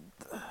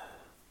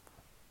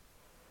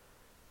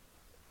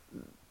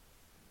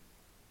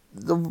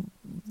the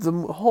the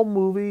whole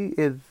movie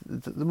is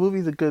the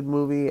movie's a good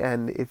movie,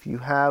 and if you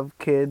have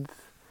kids,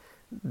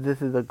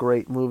 this is a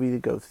great movie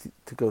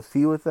to go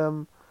see with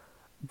them.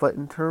 But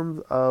in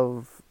terms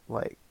of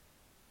like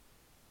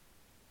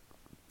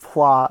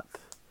plot,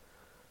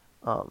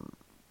 um,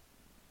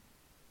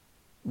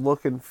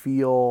 look and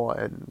feel,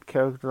 and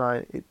character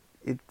design,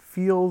 it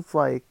feels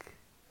like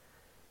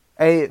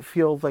it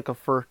feels like a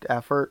first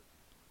effort.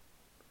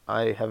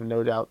 I have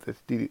no doubt that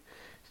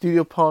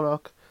Studio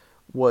Ponok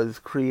was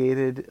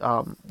created.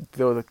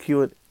 There was a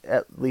Q,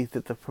 at least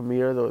at the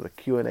premiere, there was a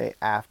Q&A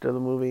after the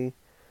movie,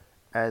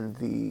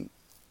 and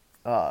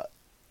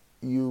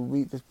you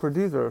meet this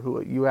producer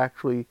who you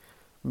actually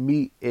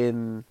meet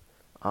in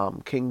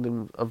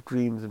Kingdom of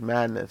Dreams and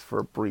Madness for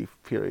a brief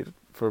period,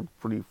 for a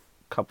brief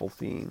couple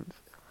scenes.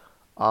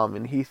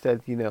 And he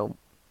said, it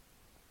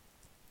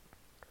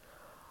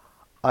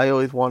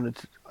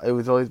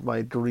was always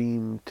my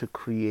dream to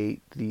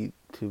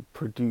to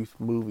produce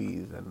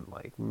movies and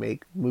like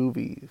make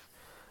movies.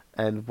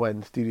 And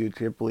when Studio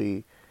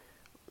Ghibli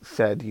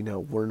said,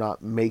 we're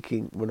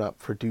not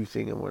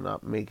producing and we're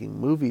not making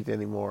movies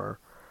anymore,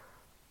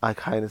 I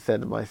kind of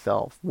said to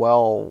myself,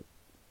 well,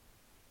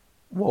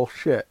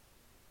 shit.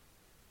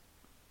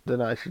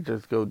 Then I should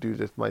just go do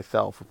this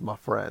myself with my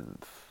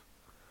friends.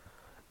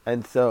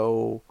 And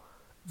so,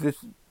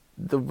 this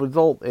the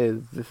result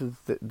is this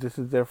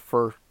is their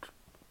first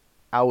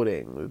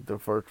outing, their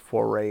first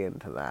foray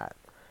into that,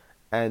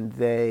 and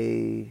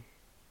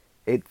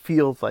it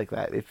feels like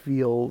that.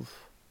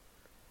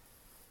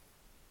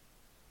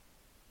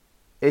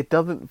 It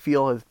doesn't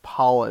feel as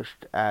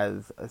polished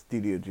as a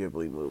Studio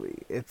Ghibli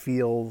movie. It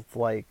feels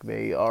like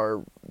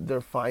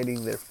they're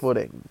finding their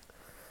footing.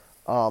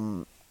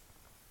 Um,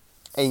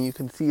 and you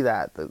can see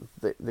that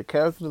the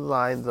character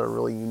designs are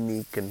really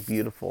unique and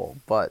beautiful,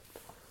 but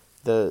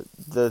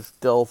there's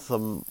still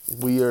some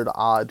weird,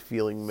 odd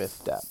feeling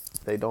missteps.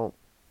 They don't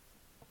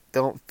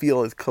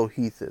feel as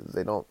cohesive.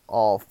 They don't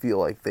all feel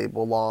like they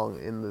belong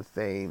in the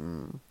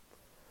same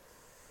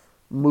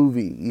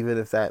movie, even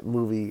if that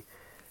movie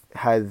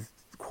has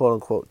quote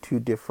unquote two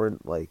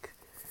different like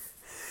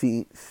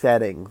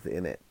settings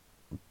in it.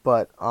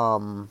 But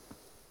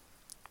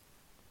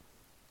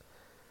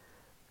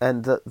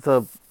and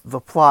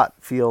the plot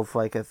feels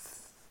like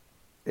it's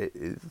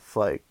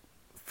like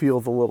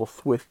feels a little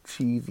Swiss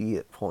cheesy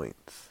at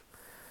points.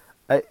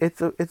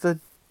 It's a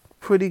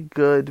pretty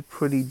good,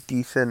 pretty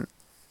decent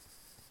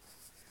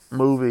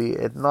movie.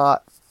 It's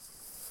not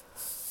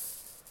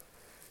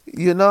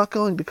You're not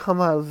going to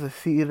come out of the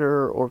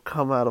theater or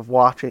come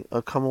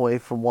away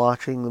from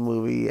watching the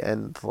movie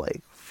and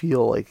like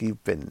feel like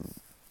you've been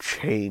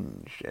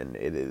changed and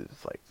it is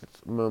like this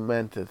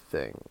momentous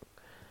thing.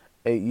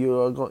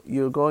 You're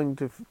going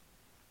to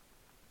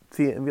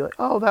see it and be like,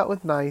 oh, that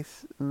was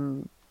nice.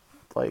 And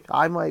like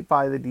I might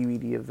buy the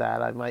DVD of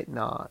that. I might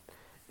not.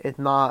 It's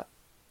not.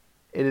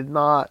 It is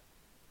not.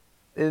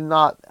 It is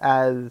not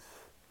as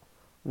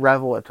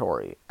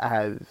revelatory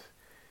as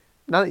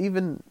not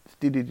even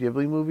Studio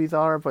Ghibli movies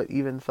are, but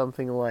even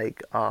something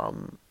like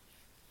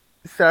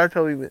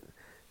Saratobi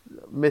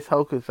Miss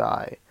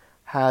Hokusai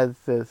has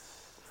this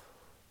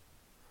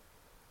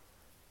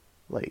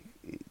like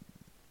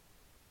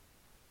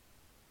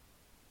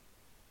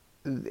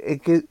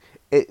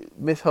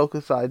Miss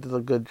Hokusai does a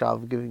good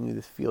job of giving you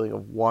this feeling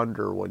of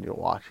wonder when you're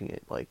watching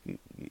it. Like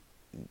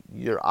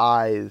your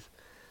eyes,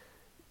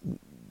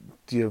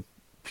 your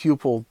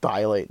pupils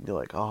dilate, and you're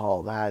like,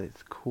 "Oh, that is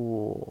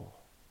cool.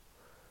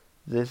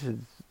 This is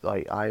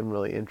like I'm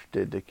really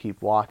interested to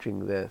keep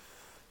watching this."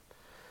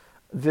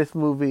 This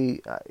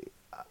movie,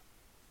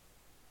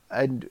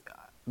 and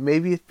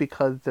maybe it's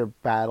because they're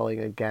battling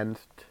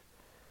against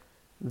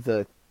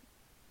the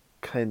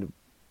kind of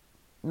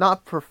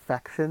not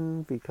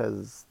perfection,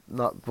 because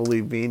not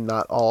believe me,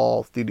 not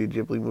all Studio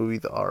Ghibli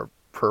movies are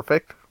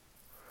perfect.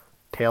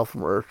 Tales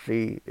from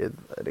Earthsea is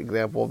an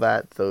example of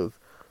that. So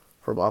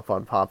from Up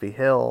on Poppy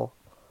Hill,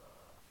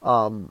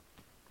 um,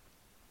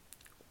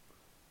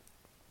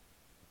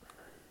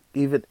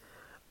 even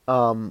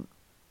um,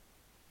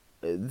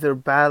 they're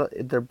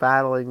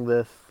battling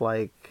this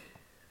like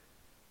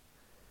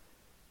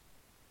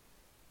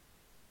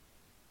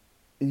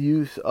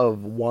use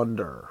of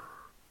wonder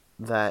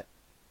that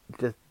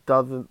just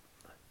doesn't.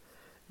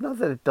 Not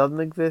that it doesn't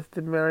exist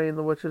in Mary and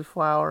the Witch's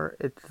Flower.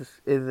 It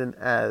just isn't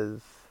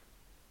as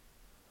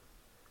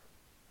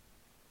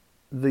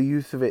the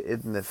use of it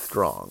isn't as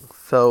strong.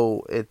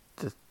 So it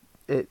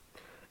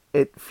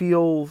it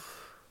feels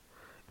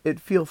it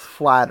feels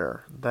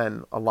flatter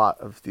than a lot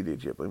of Studio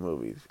Ghibli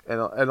movies, and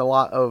a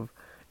lot of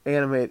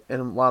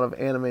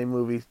anime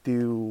movies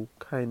do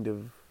kind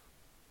of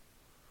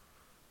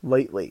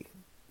lately,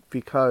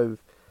 because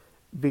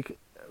bec-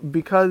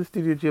 because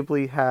Studio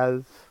Ghibli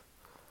has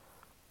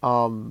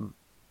um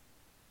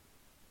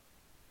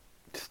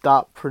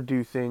stopped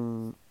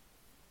producing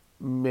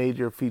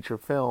major feature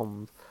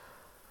films.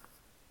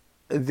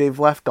 They've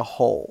left a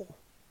hole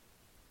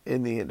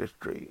in the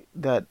industry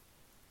that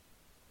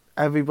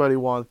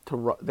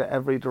that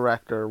every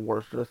director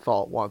worth their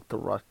salt wants to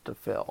rush to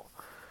fill.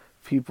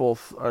 People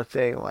are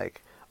saying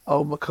like,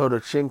 "Oh, Makoto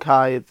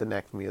Shinkai is the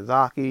next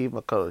Miyazaki."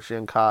 Makoto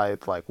Shinkai,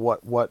 it's like,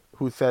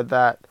 who said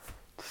that?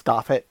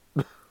 Stop it!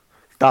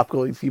 Stop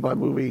going to see my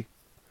movie.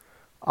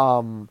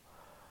 Um,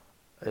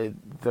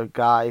 the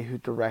guy who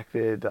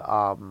directed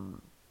Saratobi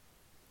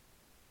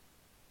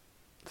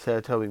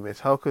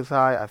Miss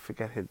Hokusai, I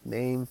forget his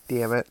name.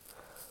 Damn it.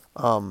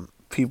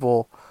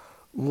 People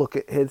look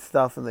at his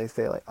stuff and they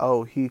say like,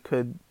 "Oh, he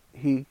can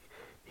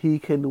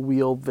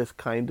wield this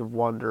kind of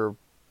wonder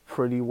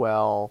pretty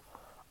well."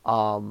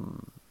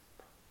 Um,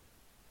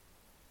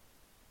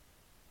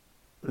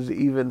 there's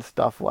even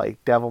stuff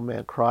like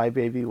Devilman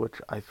Crybaby,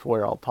 which I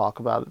swear I'll talk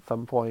about at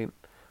some point,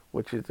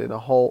 which is a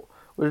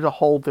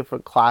whole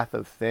different class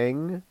of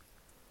thing,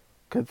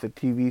 because it's a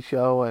TV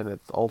show and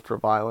it's ultra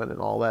violent and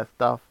all that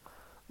stuff.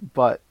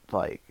 But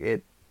like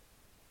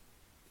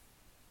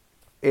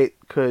it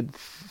could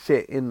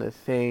sit in the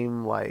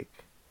same like,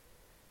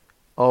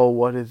 oh,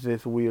 what is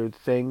this weird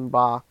thing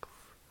box.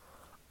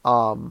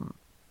 Um,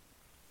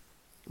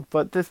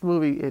 But this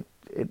movie, it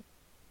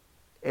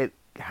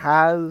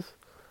has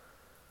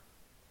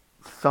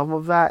some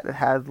of that. It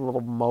has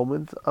little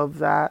moments of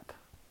that,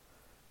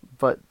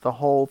 but the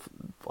whole,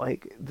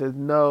 like, there's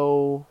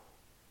no.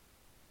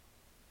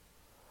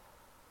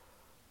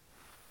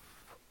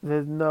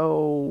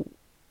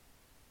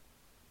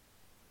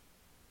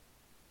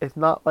 It's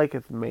not like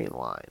it's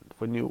mainlined.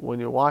 When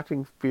you're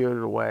watching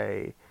Spirited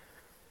Away,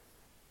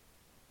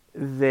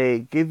 they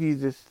give you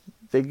this.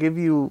 They give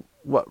you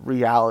what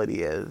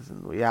reality is,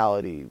 and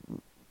reality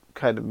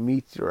kind of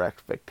meets your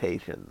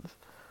expectations.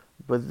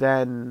 But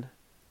then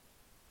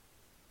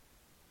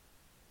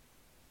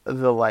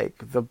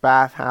the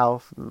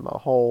bathhouse and the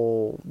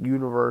whole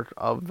universe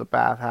of the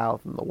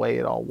bathhouse and the way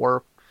it all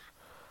works,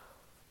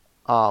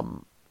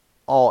 um,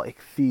 all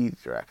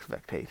exceeds your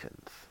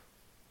expectations,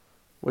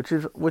 which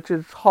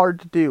is hard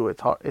to do.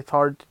 It's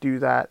hard to do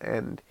that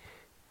and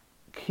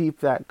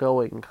keep that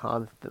going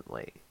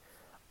constantly.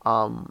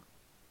 Um,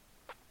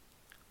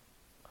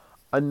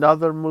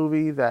 Another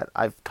movie that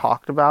I've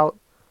talked about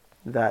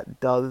that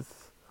does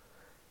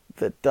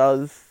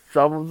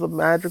some of the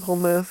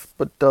magicalness,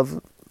 but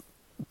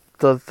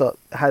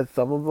has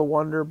some of the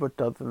wonder, but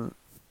doesn't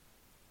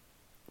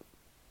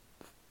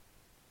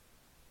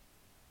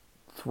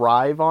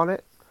thrive on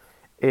it,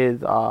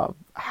 is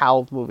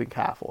Howl's Moving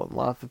Castle, and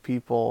lots of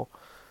people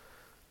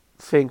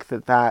think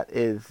that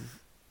is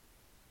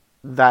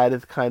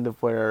kind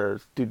of where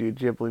Studio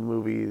Ghibli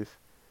movies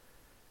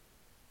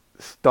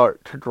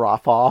start to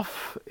drop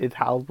off. Is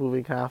Howl's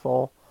Moving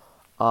Castle,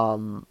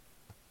 um,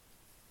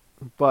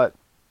 but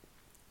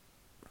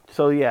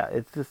so yeah,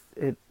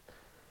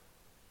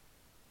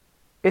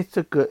 it's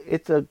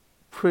a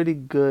pretty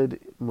good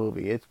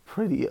movie. It's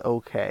pretty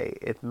okay.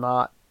 It's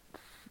not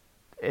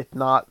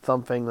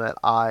something that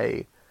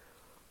I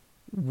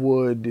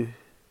would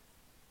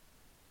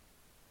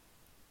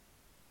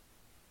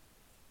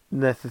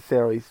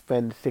necessarily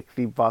spend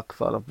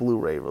 $60 on a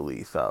Blu-ray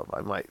release of.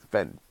 I might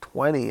spend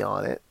 20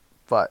 on it,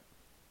 but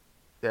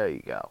there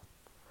you go.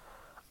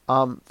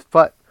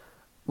 But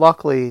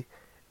luckily,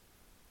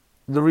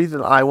 the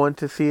reason I went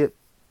to see it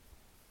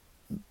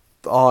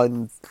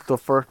on the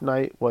first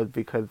night was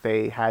because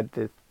they had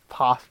this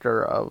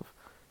poster of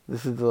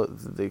this is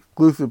the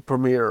exclusive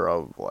premiere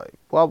of like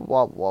blah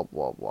blah blah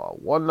blah blah,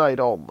 one night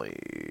only,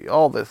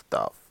 all this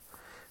stuff.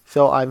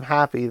 So I'm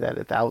happy that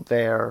it's out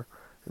there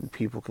and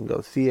people can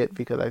go see it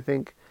because I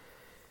think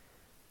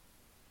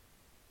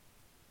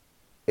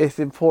it's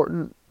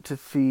important to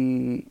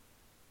see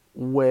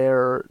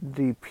where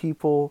the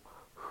people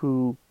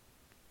who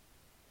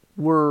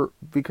were,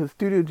 because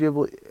Studio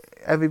Ghibli,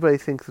 everybody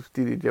thinks of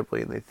Studio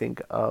Ghibli and they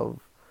think of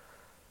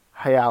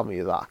Hayao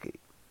Miyazaki.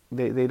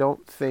 They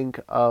don't think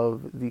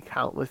of the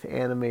countless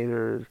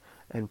animators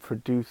and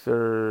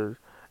producers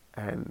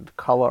and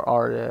color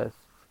artists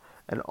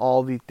and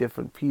all these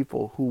different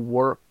people who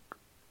work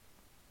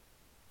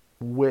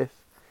with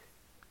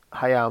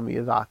Hayao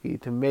Miyazaki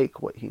to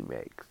make what he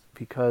makes.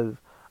 Because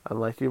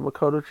unless you're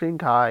Makoto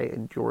Shinkai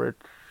and you're a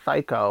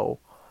psycho,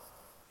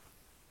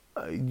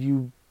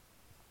 you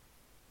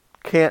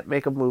can't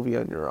make a movie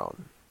on your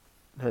own.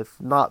 That's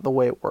not the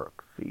way it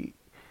works.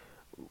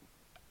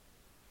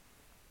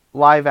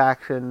 Live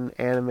action,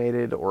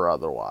 animated or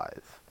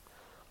otherwise.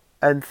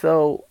 And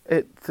so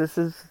this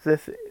is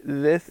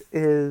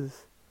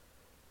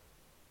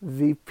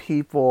the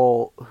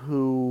people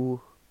who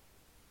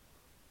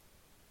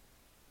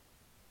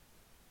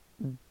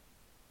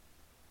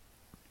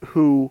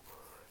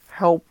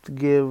helped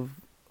give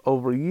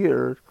over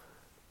years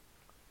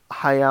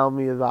Hayao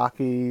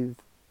Miyazaki's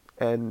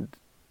and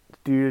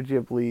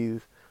Studio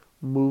Ghibli's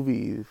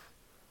movies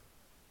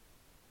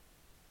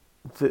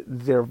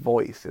their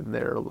voice and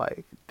their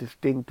like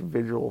distinct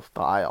visual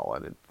style,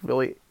 and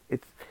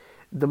it's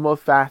the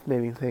most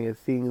fascinating thing is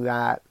seeing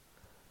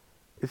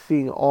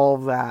all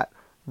of that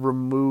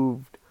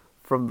removed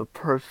from the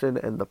person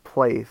and the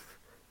place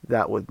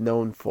that was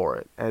known for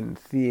it, and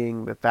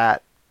seeing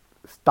that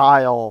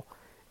style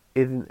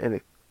isn't an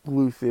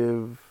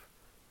exclusive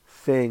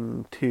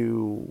thing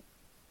to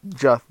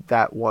just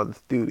that one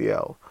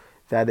studio,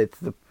 that it's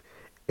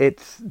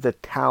the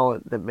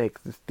talent that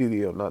makes the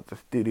studio, not the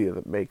studio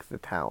that makes the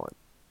talent.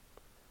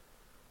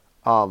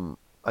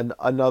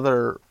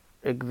 Another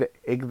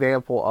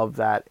example of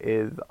that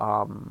is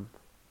I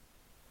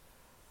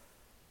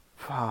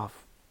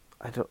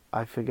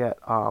forget.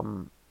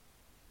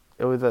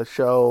 It was a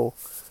show,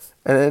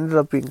 and it ended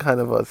up being kind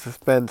of a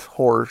suspense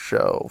horror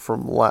show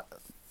from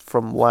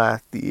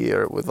last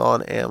year. It was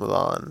on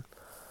Amazon.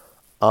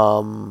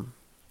 Um,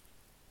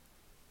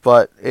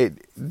 but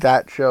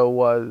that show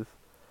was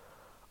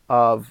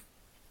of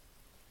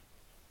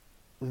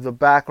the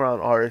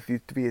background artist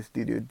used to be a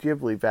Studio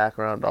Ghibli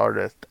background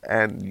artist,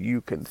 and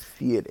you can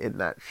see it in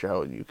that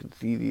show, and you can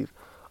see these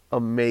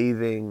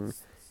amazing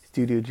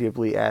Studio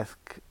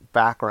Ghibli-esque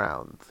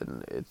backgrounds,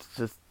 and it's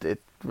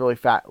really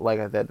like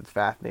I said, it's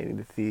fascinating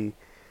to see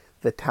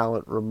the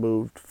talent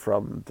removed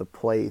from the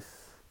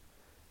place.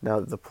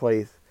 Now that the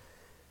place,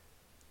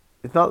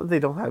 it's not that they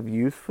don't have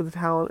use for the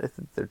talent, it's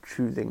that they're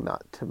choosing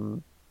not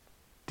to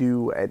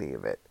do any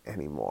of it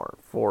anymore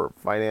for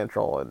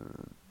financial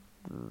and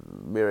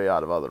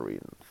myriad of other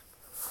reasons.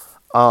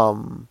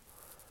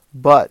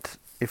 But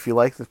if you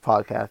like this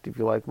podcast, if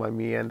you like my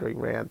meandering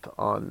rant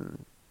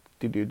on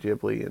Studio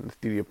Ghibli and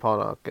Studio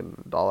Ponok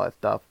and all that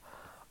stuff,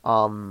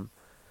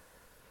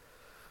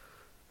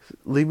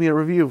 leave me a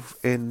review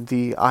in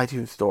the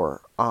iTunes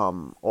store,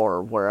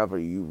 or wherever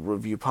you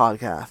review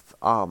podcasts.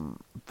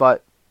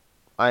 But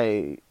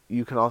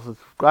you can also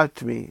subscribe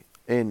to me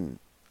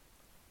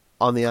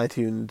on the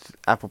iTunes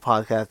Apple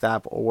Podcast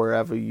app or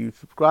wherever you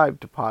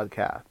subscribe to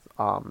podcasts,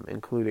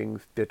 including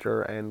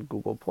Stitcher and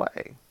Google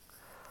Play.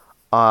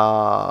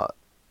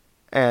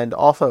 And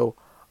also,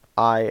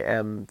 I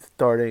am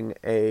restarting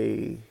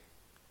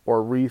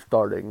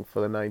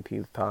for the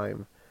 19th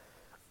time,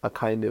 a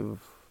kind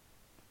of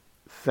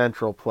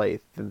central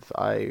place, since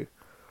I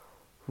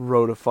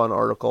wrote a fun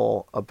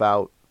article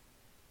about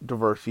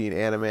diversity in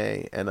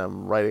anime, and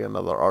I'm writing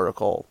another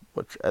article,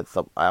 which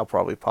I'll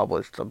probably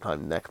publish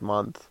sometime next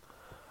month,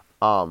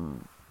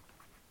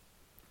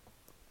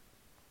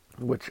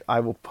 which I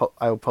will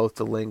post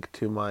a link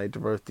to my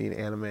diversity in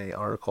anime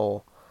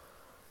article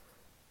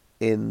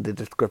in the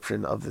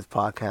description of this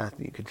podcast,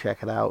 and you can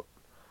check it out.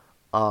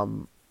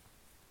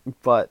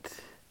 But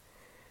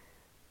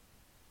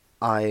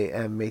I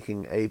am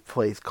making a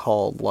place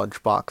called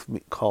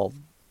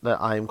that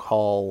I'm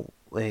calling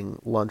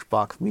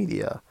Lunchbox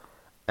Media,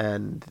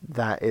 and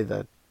that is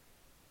a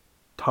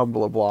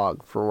Tumblr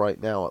blog for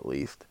right now, at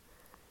least,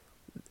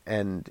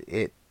 and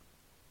it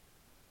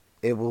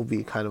will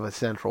be kind of a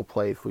central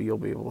place where you'll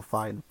be able to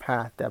find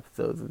past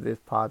episodes of this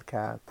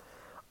podcast,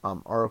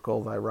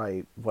 articles I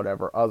write,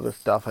 whatever other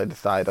stuff I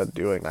decide on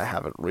doing. I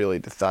haven't really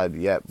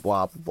decided yet.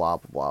 Blah blah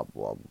blah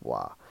blah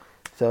blah.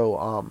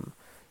 So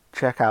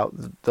check out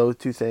those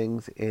two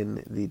things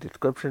in the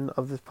description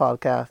of this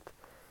podcast.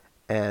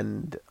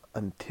 And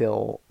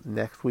until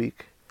next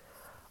week,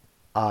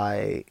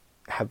 I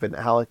have been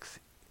Alex,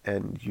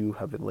 and you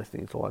have been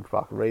listening to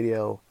Lunchbox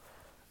Radio,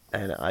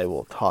 and I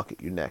will talk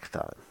at you next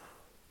time.